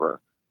 whatever,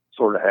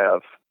 sort of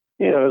have,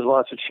 there's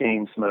lots of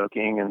chain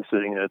smoking and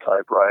sitting at a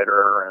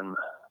typewriter, and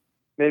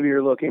maybe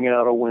you're looking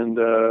out a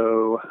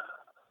window,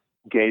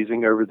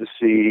 gazing over the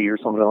sea or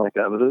something like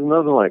that. But there's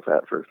nothing like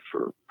that for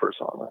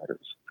songwriters.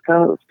 It's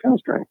kind of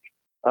strange.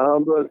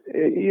 But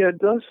it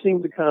does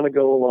seem to kind of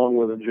go along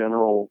with a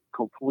general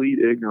complete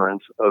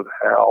ignorance of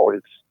how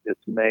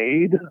it's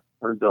made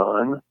or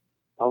done.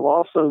 I've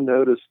also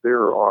noticed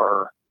there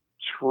are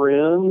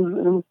trends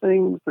in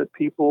things that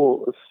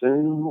people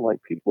assume,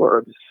 like people are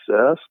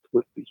obsessed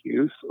with the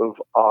use of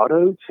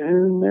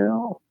auto-tune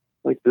now.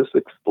 Like this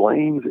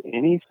explains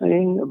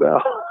anything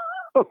about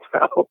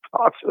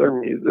popular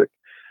music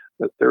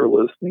that they're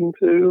listening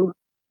to.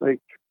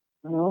 Like,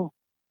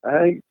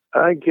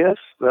 I guess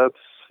that's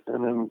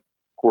an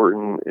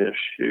important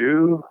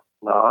issue.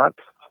 Not,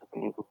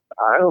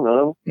 I don't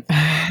know.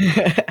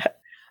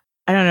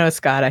 I don't know,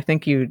 Scott. I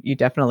think you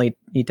definitely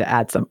need to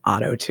add some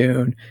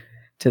auto-tune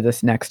to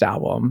this next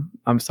album.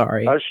 I'm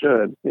sorry. I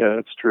should. Yeah,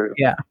 it's true.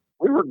 Yeah.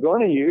 We were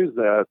going to use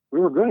that.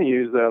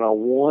 On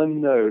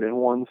one note in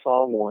one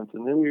song once,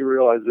 and then we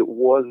realized it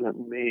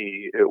wasn't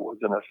me. It was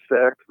an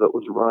effect that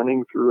was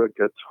running through a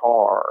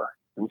guitar,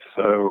 and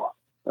so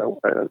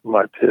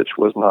my pitch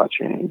was not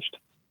changed.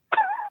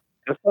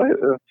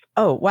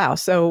 Oh, wow.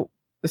 So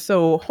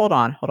hold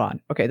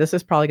on. Okay, this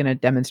is probably going to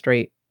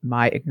demonstrate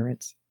my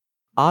ignorance.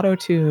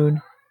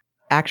 Auto-tune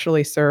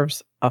actually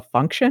serves a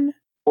function?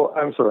 Well,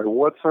 I'm sorry,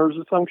 what serves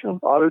a function?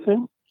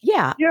 Auto-tune?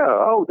 Yeah. Yeah,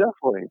 oh,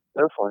 definitely.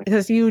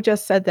 Because you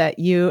just said that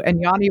you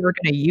and Yanni were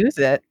going to use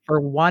it for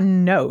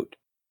one note.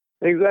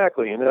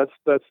 Exactly, and that's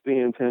the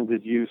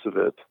intended use of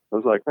it. I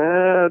was like,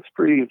 that's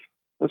pretty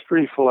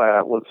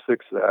flat. Let's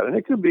fix that. And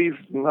it could be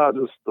not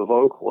just the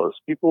vocalist.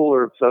 People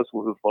are obsessed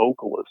with the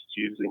vocalists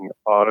using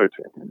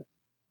auto-tune.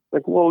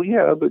 Like, well,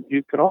 yeah, but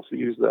you can also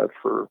use that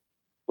for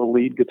the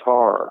lead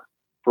guitar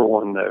for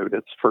one note.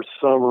 It's for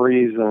some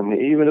reason,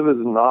 even if it's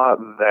not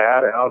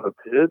that out of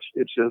pitch,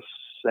 it just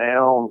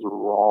sounds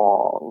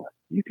wrong.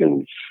 You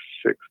can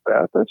fix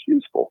that. That's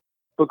useful.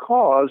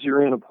 Because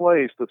you're in a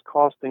place that's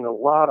costing a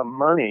lot of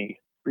money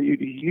for you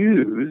to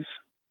use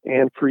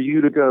and for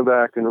you to go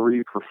back and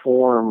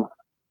re-perform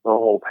the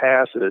whole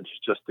passage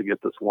just to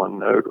get this one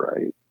note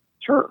right.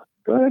 Sure,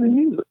 go ahead and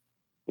use it.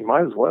 You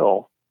might as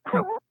well.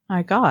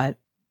 My God.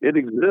 It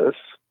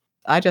exists.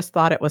 I just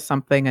thought it was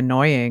something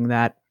annoying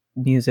that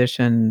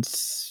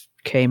musicians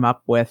came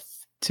up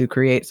with to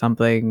create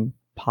something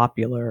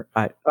popular.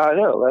 I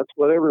know. That's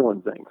what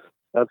everyone thinks.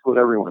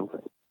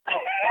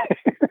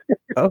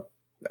 Oh,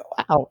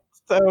 wow.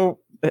 So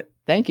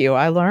thank you.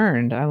 I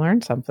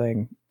learned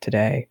something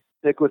today.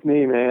 Stick with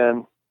me,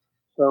 man.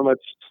 So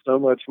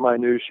much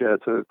minutia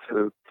to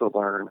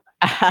learn.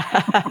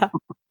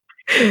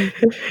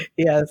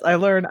 Yes, I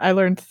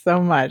learned so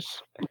much.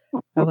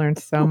 I learned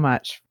so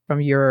much from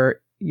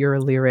your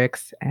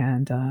lyrics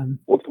and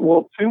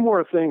Well, two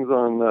more things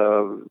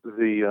on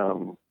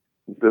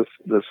this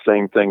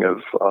same thing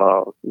of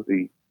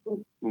the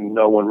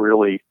no one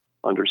really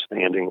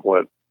understanding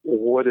what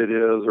it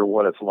is or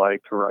what it's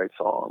like to write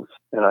songs.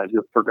 And I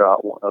just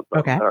forgot one of them.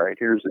 Okay. All right,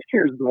 here's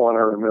the one I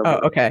remember. Oh,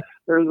 okay.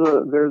 There's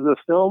a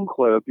film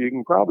clip you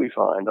can probably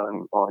find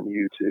on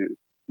YouTube.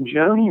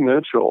 Joni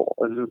Mitchell,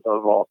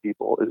 of all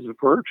people, is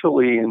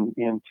virtually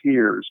in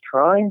tears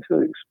trying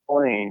to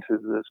explain to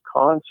this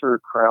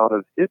concert crowd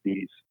of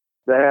hippies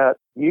that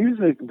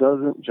music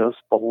doesn't just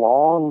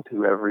belong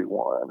to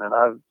everyone. And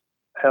I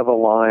have a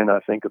line,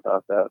 I think,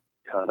 about that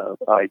kind of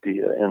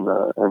idea in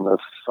the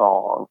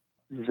song.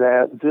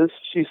 That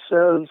she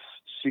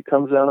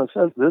comes out and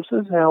says, this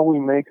is how we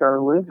make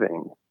our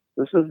living.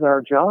 This is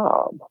our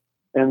job.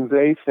 And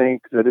they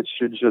think that it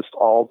should just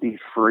all be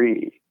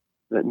free,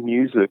 that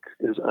music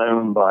is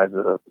owned by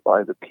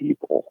the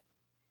people,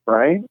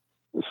 right?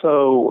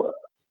 So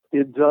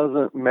it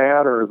doesn't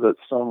matter that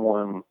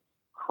someone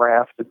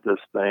crafted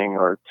this thing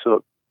or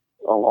took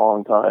a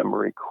long time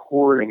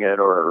recording it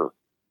or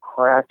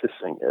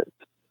practicing it.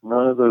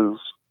 None of those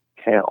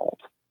count.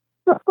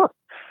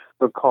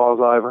 Because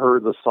I've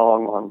heard the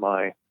song on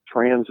my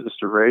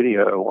transistor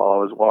radio while I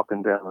was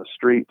walking down the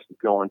street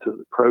going to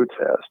the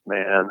protest.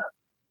 Man,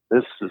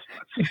 this is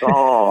the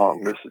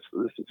song. This is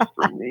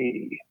for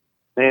me.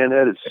 Man,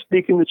 that is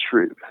speaking the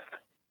truth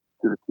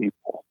to the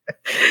people.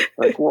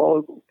 Like,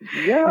 well,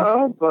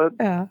 yeah, but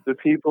the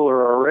people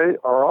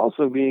are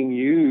also being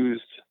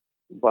used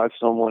by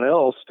someone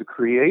else to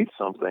create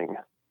something.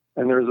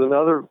 And there's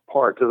another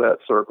part to that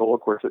circle. Of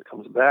course, it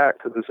comes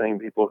back to the same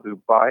people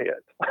who buy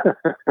it.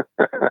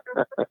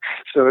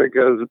 So it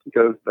goes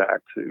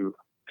back to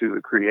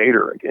the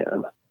creator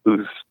again,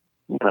 who's,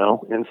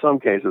 in some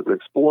cases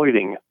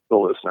exploiting the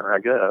listener, I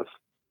guess.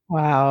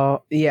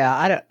 Wow.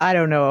 Yeah, I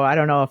don't know. I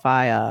don't know if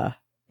I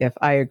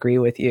agree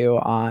with you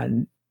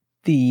on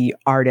the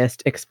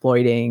artist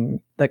exploiting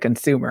the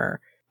consumer.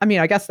 I mean,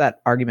 I guess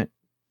that argument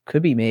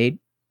could be made.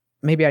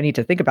 Maybe I need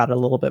to think about it a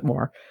little bit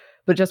more.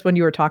 But just when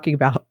you were talking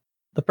about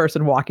the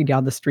person walking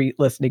down the street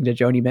listening to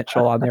Joni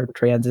Mitchell on their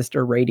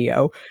transistor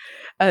radio,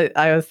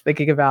 I was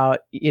thinking about,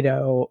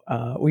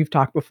 we've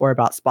talked before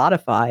about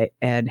Spotify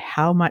and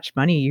how much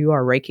money you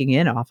are raking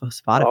in off of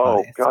Spotify.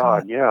 Oh,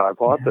 God, yeah. I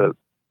bought the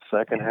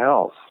second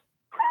house,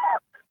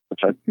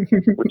 which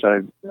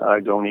I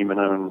don't even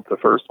own the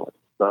first one.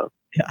 So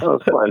that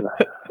was my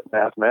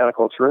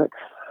mathematical trick.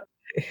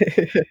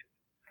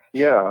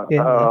 Yeah.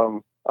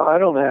 I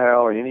don't know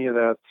how any of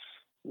that's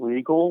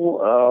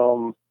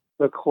legal.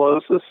 The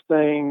closest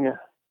thing,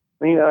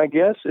 I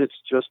guess it's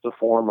just a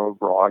form of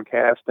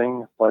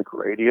broadcasting like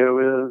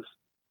radio is.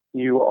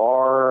 You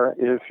are,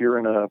 if you're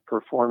in a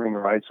performing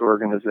rights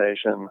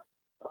organization,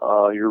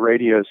 your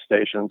radio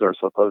stations are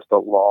supposed to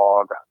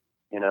log,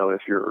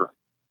 if your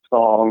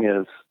song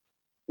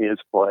is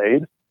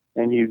played,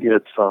 and you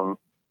get some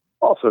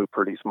also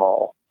pretty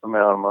small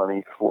amount of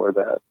money for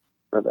that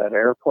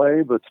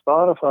airplay. But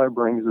Spotify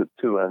brings it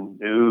to a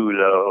new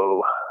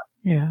low.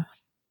 Yeah.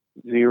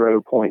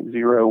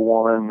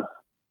 0.01%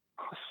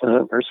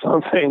 or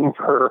something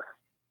per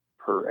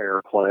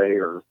airplay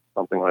or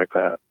something like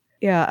that.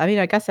 Yeah,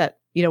 I guess that,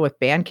 with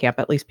Bandcamp,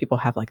 at least people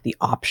have like the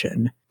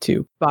option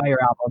to buy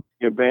your album.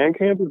 Yeah,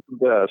 Bandcamp is the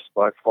best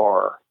by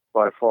far.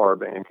 By far,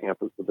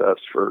 Bandcamp is the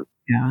best for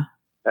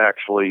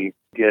actually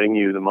getting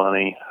you the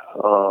money.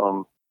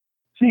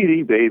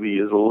 CD Baby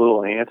is a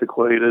little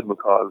antiquated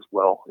because,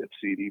 well, it's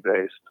CD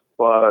based,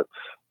 but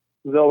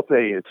they'll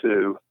pay you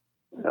too.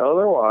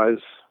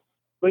 Otherwise,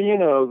 but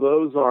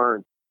those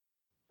aren't.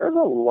 There's a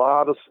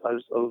lot of.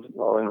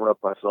 I'll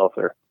interrupt myself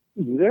there.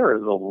 There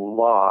is a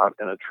lot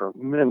and a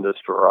tremendous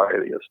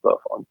variety of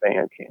stuff on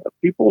Bandcamp.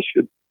 People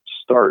should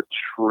start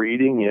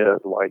treating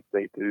it like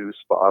they do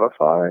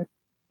Spotify.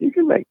 You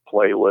can make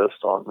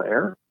playlists on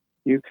there.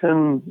 You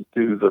can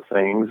do the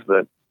things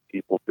that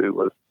people do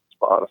with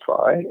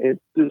Spotify. And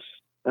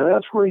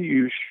that's where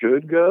you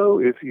should go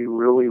if you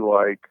really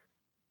like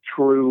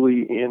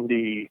truly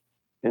indie,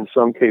 in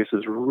some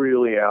cases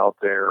really out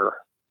there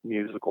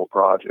musical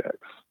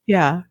projects.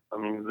 Yeah.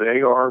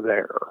 They are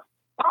there.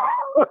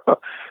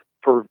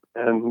 You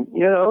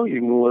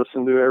can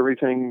listen to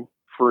everything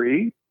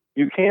free.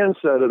 You can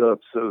set it up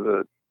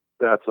so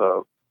that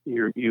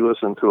you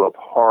listen to a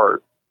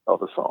part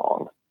of a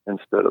song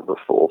instead of the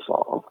full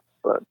song.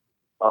 But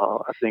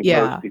I think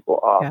most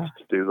people opt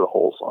to do the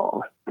whole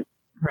song.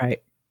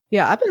 Right.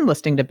 Yeah, I've been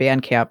listening to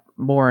Bandcamp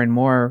more and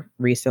more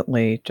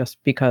recently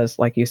just because,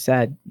 like you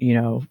said,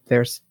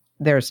 there's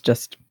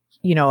just,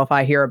 if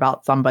I hear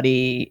about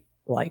somebody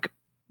like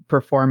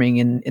performing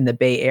in the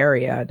Bay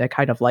Area and I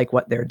kind of like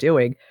what they're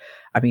doing,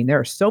 there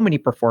are so many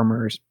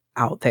performers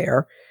out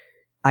there.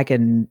 I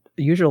can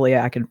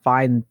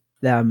find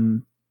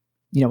them,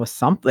 with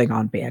something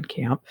on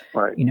Bandcamp,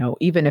 right.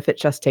 Even if it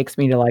just takes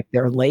me to like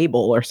their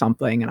label or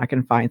something, and I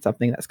can find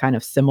something that's kind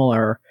of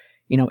similar,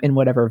 in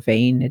whatever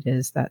vein it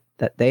is that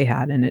they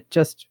had. And it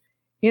just,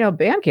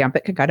 Bandcamp,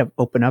 it can kind of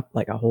open up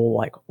like a whole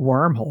like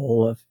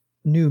wormhole of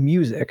new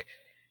music,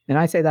 And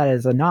I say that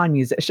as a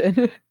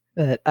non-musician,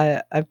 but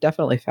I've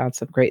definitely found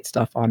some great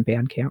stuff on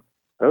Bandcamp.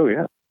 Oh,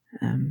 yeah.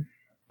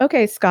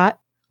 Okay, Scott,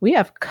 we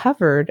have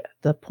covered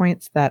the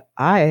points that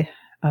I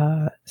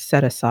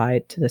set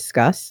aside to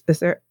discuss. Is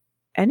there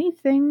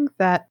anything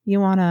that you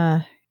want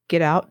to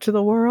get out to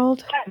the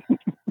world?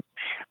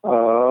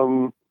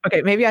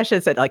 Okay, maybe I should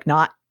have said like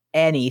not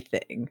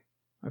anything.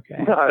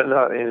 Okay.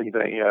 Not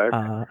anything. Yeah.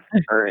 All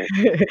right.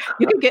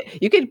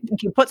 you could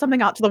put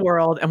something out to the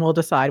world, and we'll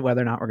decide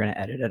whether or not we're going to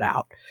edit it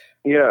out.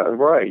 Yeah,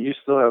 right. You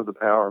still have the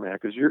power, man,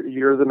 because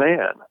you're the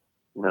man.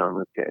 In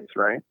this case,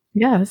 right?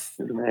 Yes.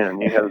 You're the man.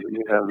 You have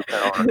the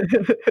power.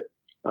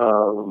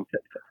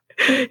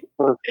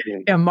 Let's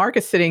see. Yeah, Mark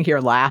is sitting here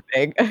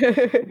laughing.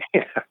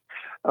 Yeah.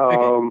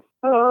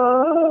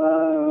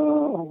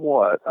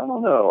 What? I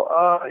don't know.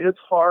 It's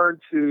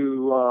hard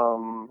to.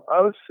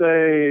 I would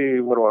say,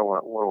 what do I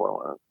want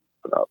to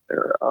put out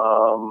there?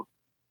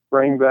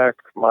 Bring back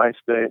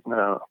MySpace.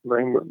 No,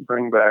 bring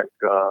back.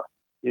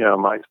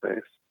 MySpace.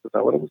 Is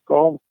that what it was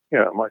called?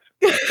 Yeah,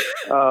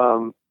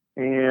 MySpace.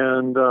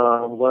 And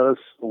let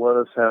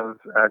us have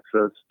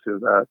access to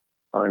that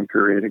time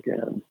period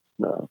again.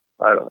 No,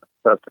 I don't know.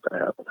 That's not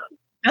gonna happen.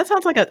 That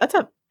sounds like that's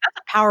a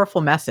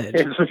powerful message.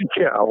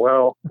 Yeah,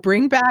 well,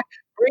 bring back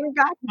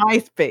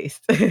MySpace.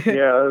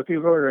 Yeah,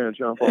 people are going to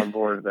jump on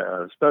board with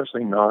that,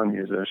 especially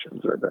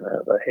non-musicians are going to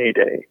have a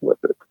heyday with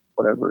it,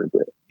 whatever it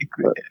is.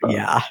 But,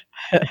 yeah.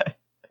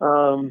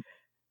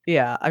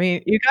 Yeah, I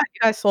mean, you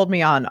guys sold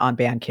me on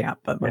Bandcamp,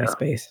 but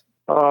MySpace.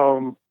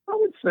 I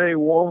would say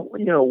one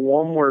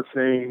more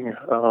thing.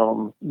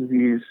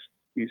 These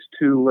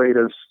two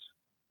latest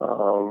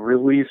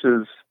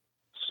releases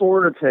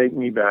sort of take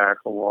me back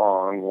a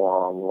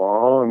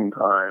long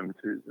time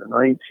to the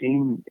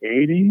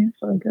 1980s,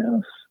 I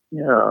guess.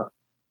 Yeah,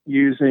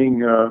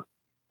 using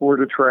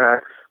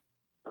 4-track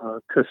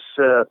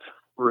cassette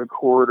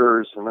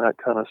recorders and that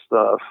kind of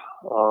stuff,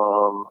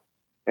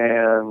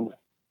 and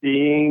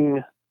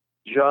being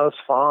just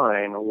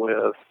fine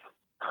with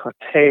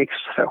takes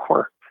that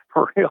were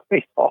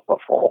really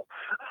awful,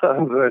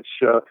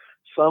 which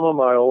some of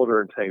my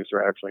older tapes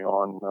are actually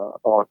on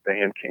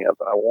Bandcamp.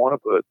 I want to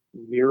put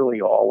nearly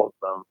all of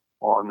them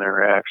on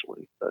there,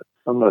 actually, but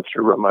I'm not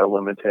sure what my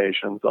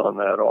limitations on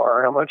that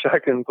are, how much I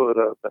can put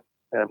up,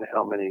 and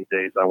how many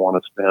days I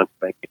want to spend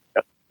making,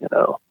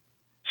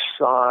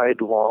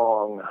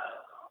 side-long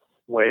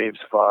waves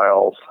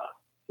files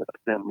that I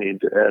then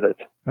need to edit.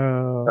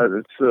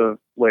 It's a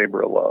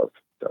labor of love,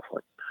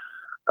 definitely.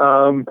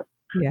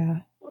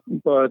 Yeah.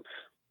 But,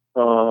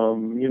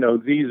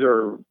 these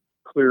are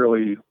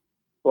clearly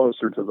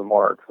closer to the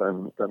mark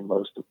than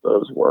most of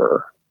those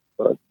were.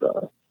 But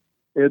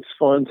it's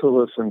fun to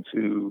listen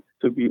to.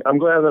 I'm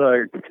glad that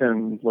I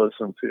can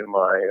listen to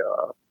my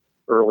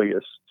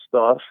earliest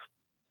stuff,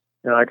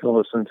 and I can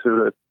listen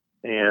to it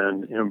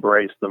and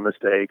embrace the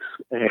mistakes,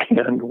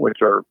 and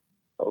which are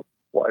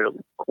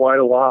quite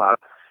a lot,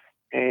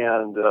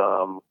 and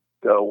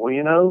go,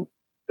 well,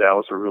 that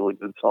was a really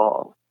good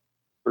song.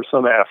 Or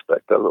some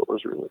aspect of it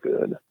was really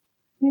good.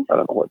 I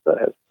don't know what that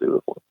has to do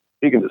with it.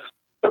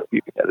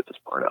 You can edit this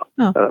part out.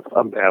 Oh.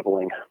 I'm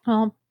babbling.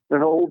 An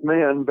old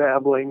man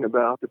babbling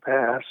about the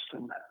past.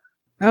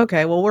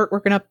 Okay, well, we're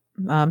gonna.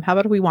 How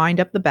about we wind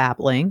up the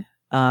babbling?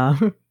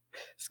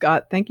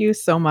 Scott, thank you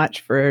so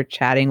much for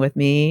chatting with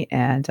me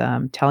and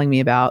telling me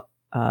about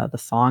the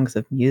songs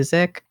of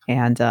music.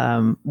 And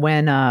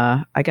when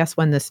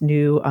this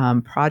new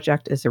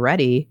project is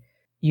ready,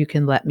 you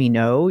can let me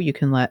know. You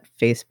can let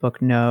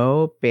Facebook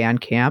know,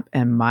 Bandcamp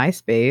and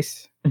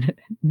MySpace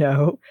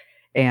know,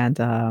 and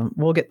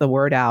we'll get the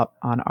word out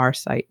on our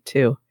site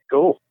too.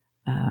 Cool.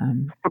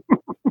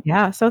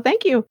 Yeah, so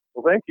thank you.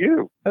 Well, thank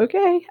you.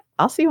 Okay,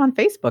 I'll see you on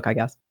Facebook, I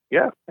guess.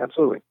 Yeah,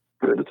 absolutely.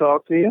 Good to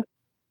talk to you.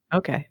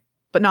 Okay,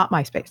 but not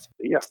MySpace.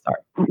 Yeah.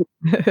 Sorry.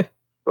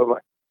 Bye-bye.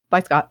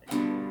 Bye, Scott.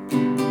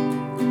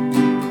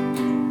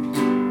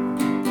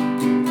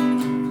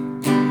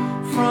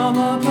 From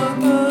up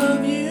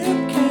above you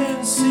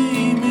can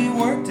see me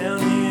work down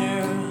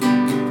here.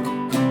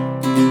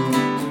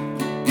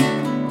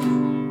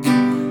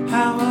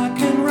 How I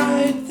can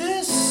write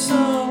this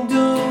song,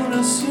 don't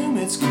assume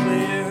it's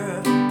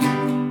clear.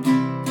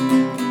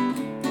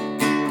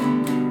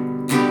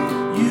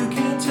 You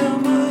can't tell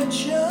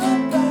much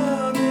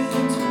about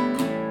it.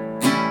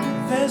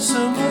 There's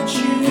so much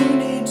you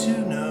need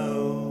to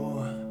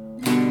know.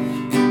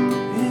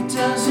 It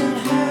doesn't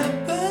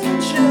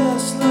happen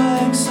just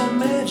like some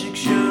magic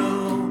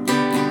show.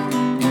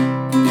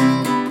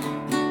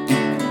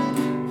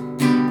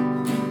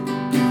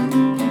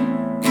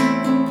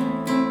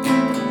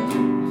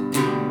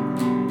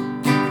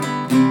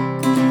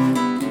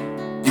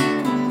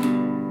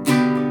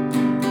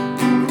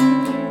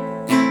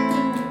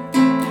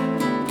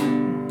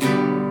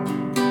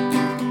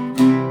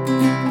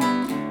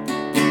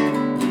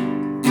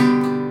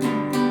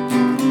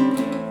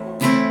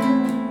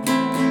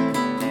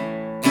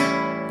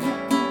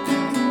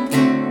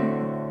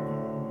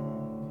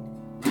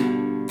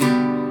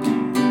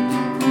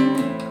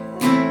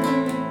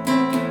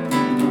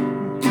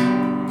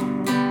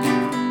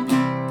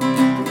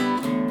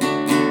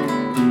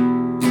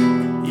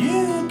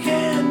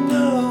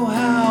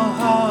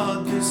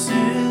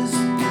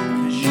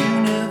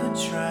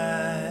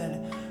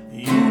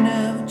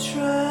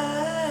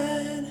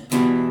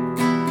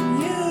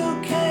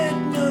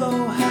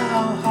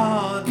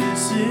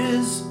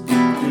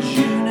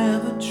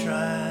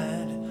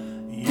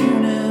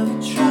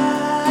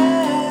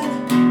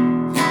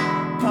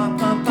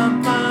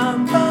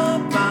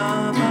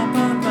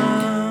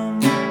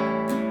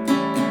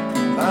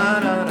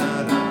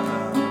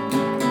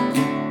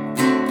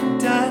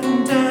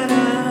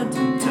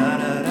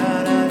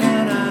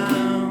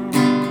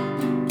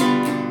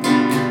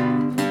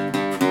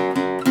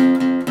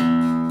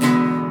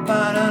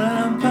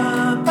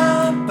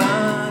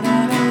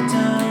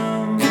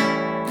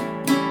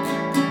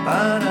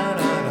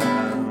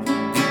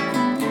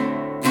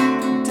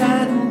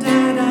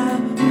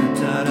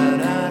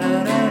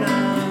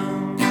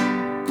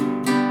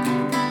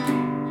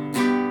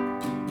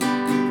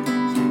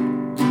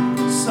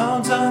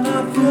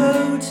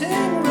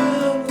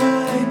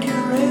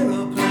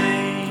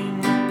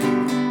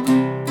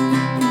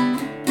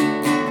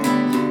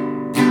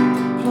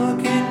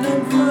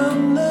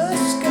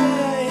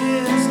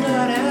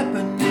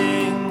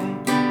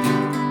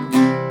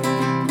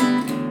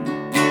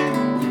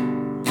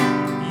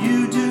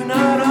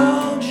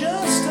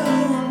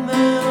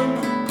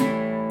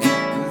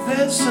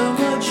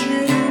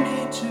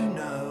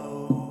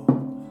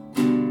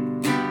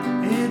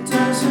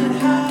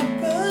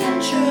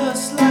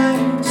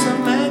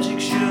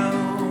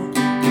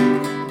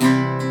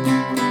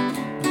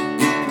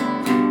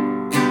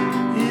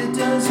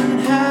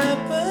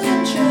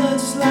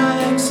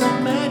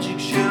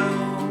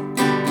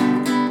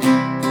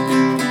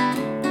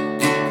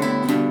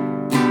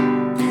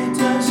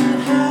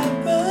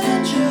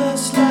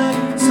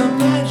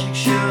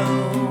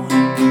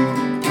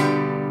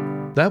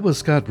 That was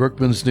Scott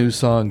Brookman's new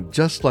song,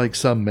 Just Like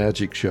Some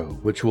Magic Show,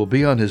 which will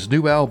be on his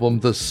new album,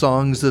 The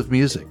Songs of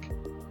Music.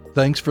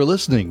 Thanks for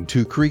listening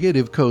to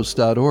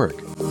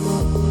CreativeCoast.org.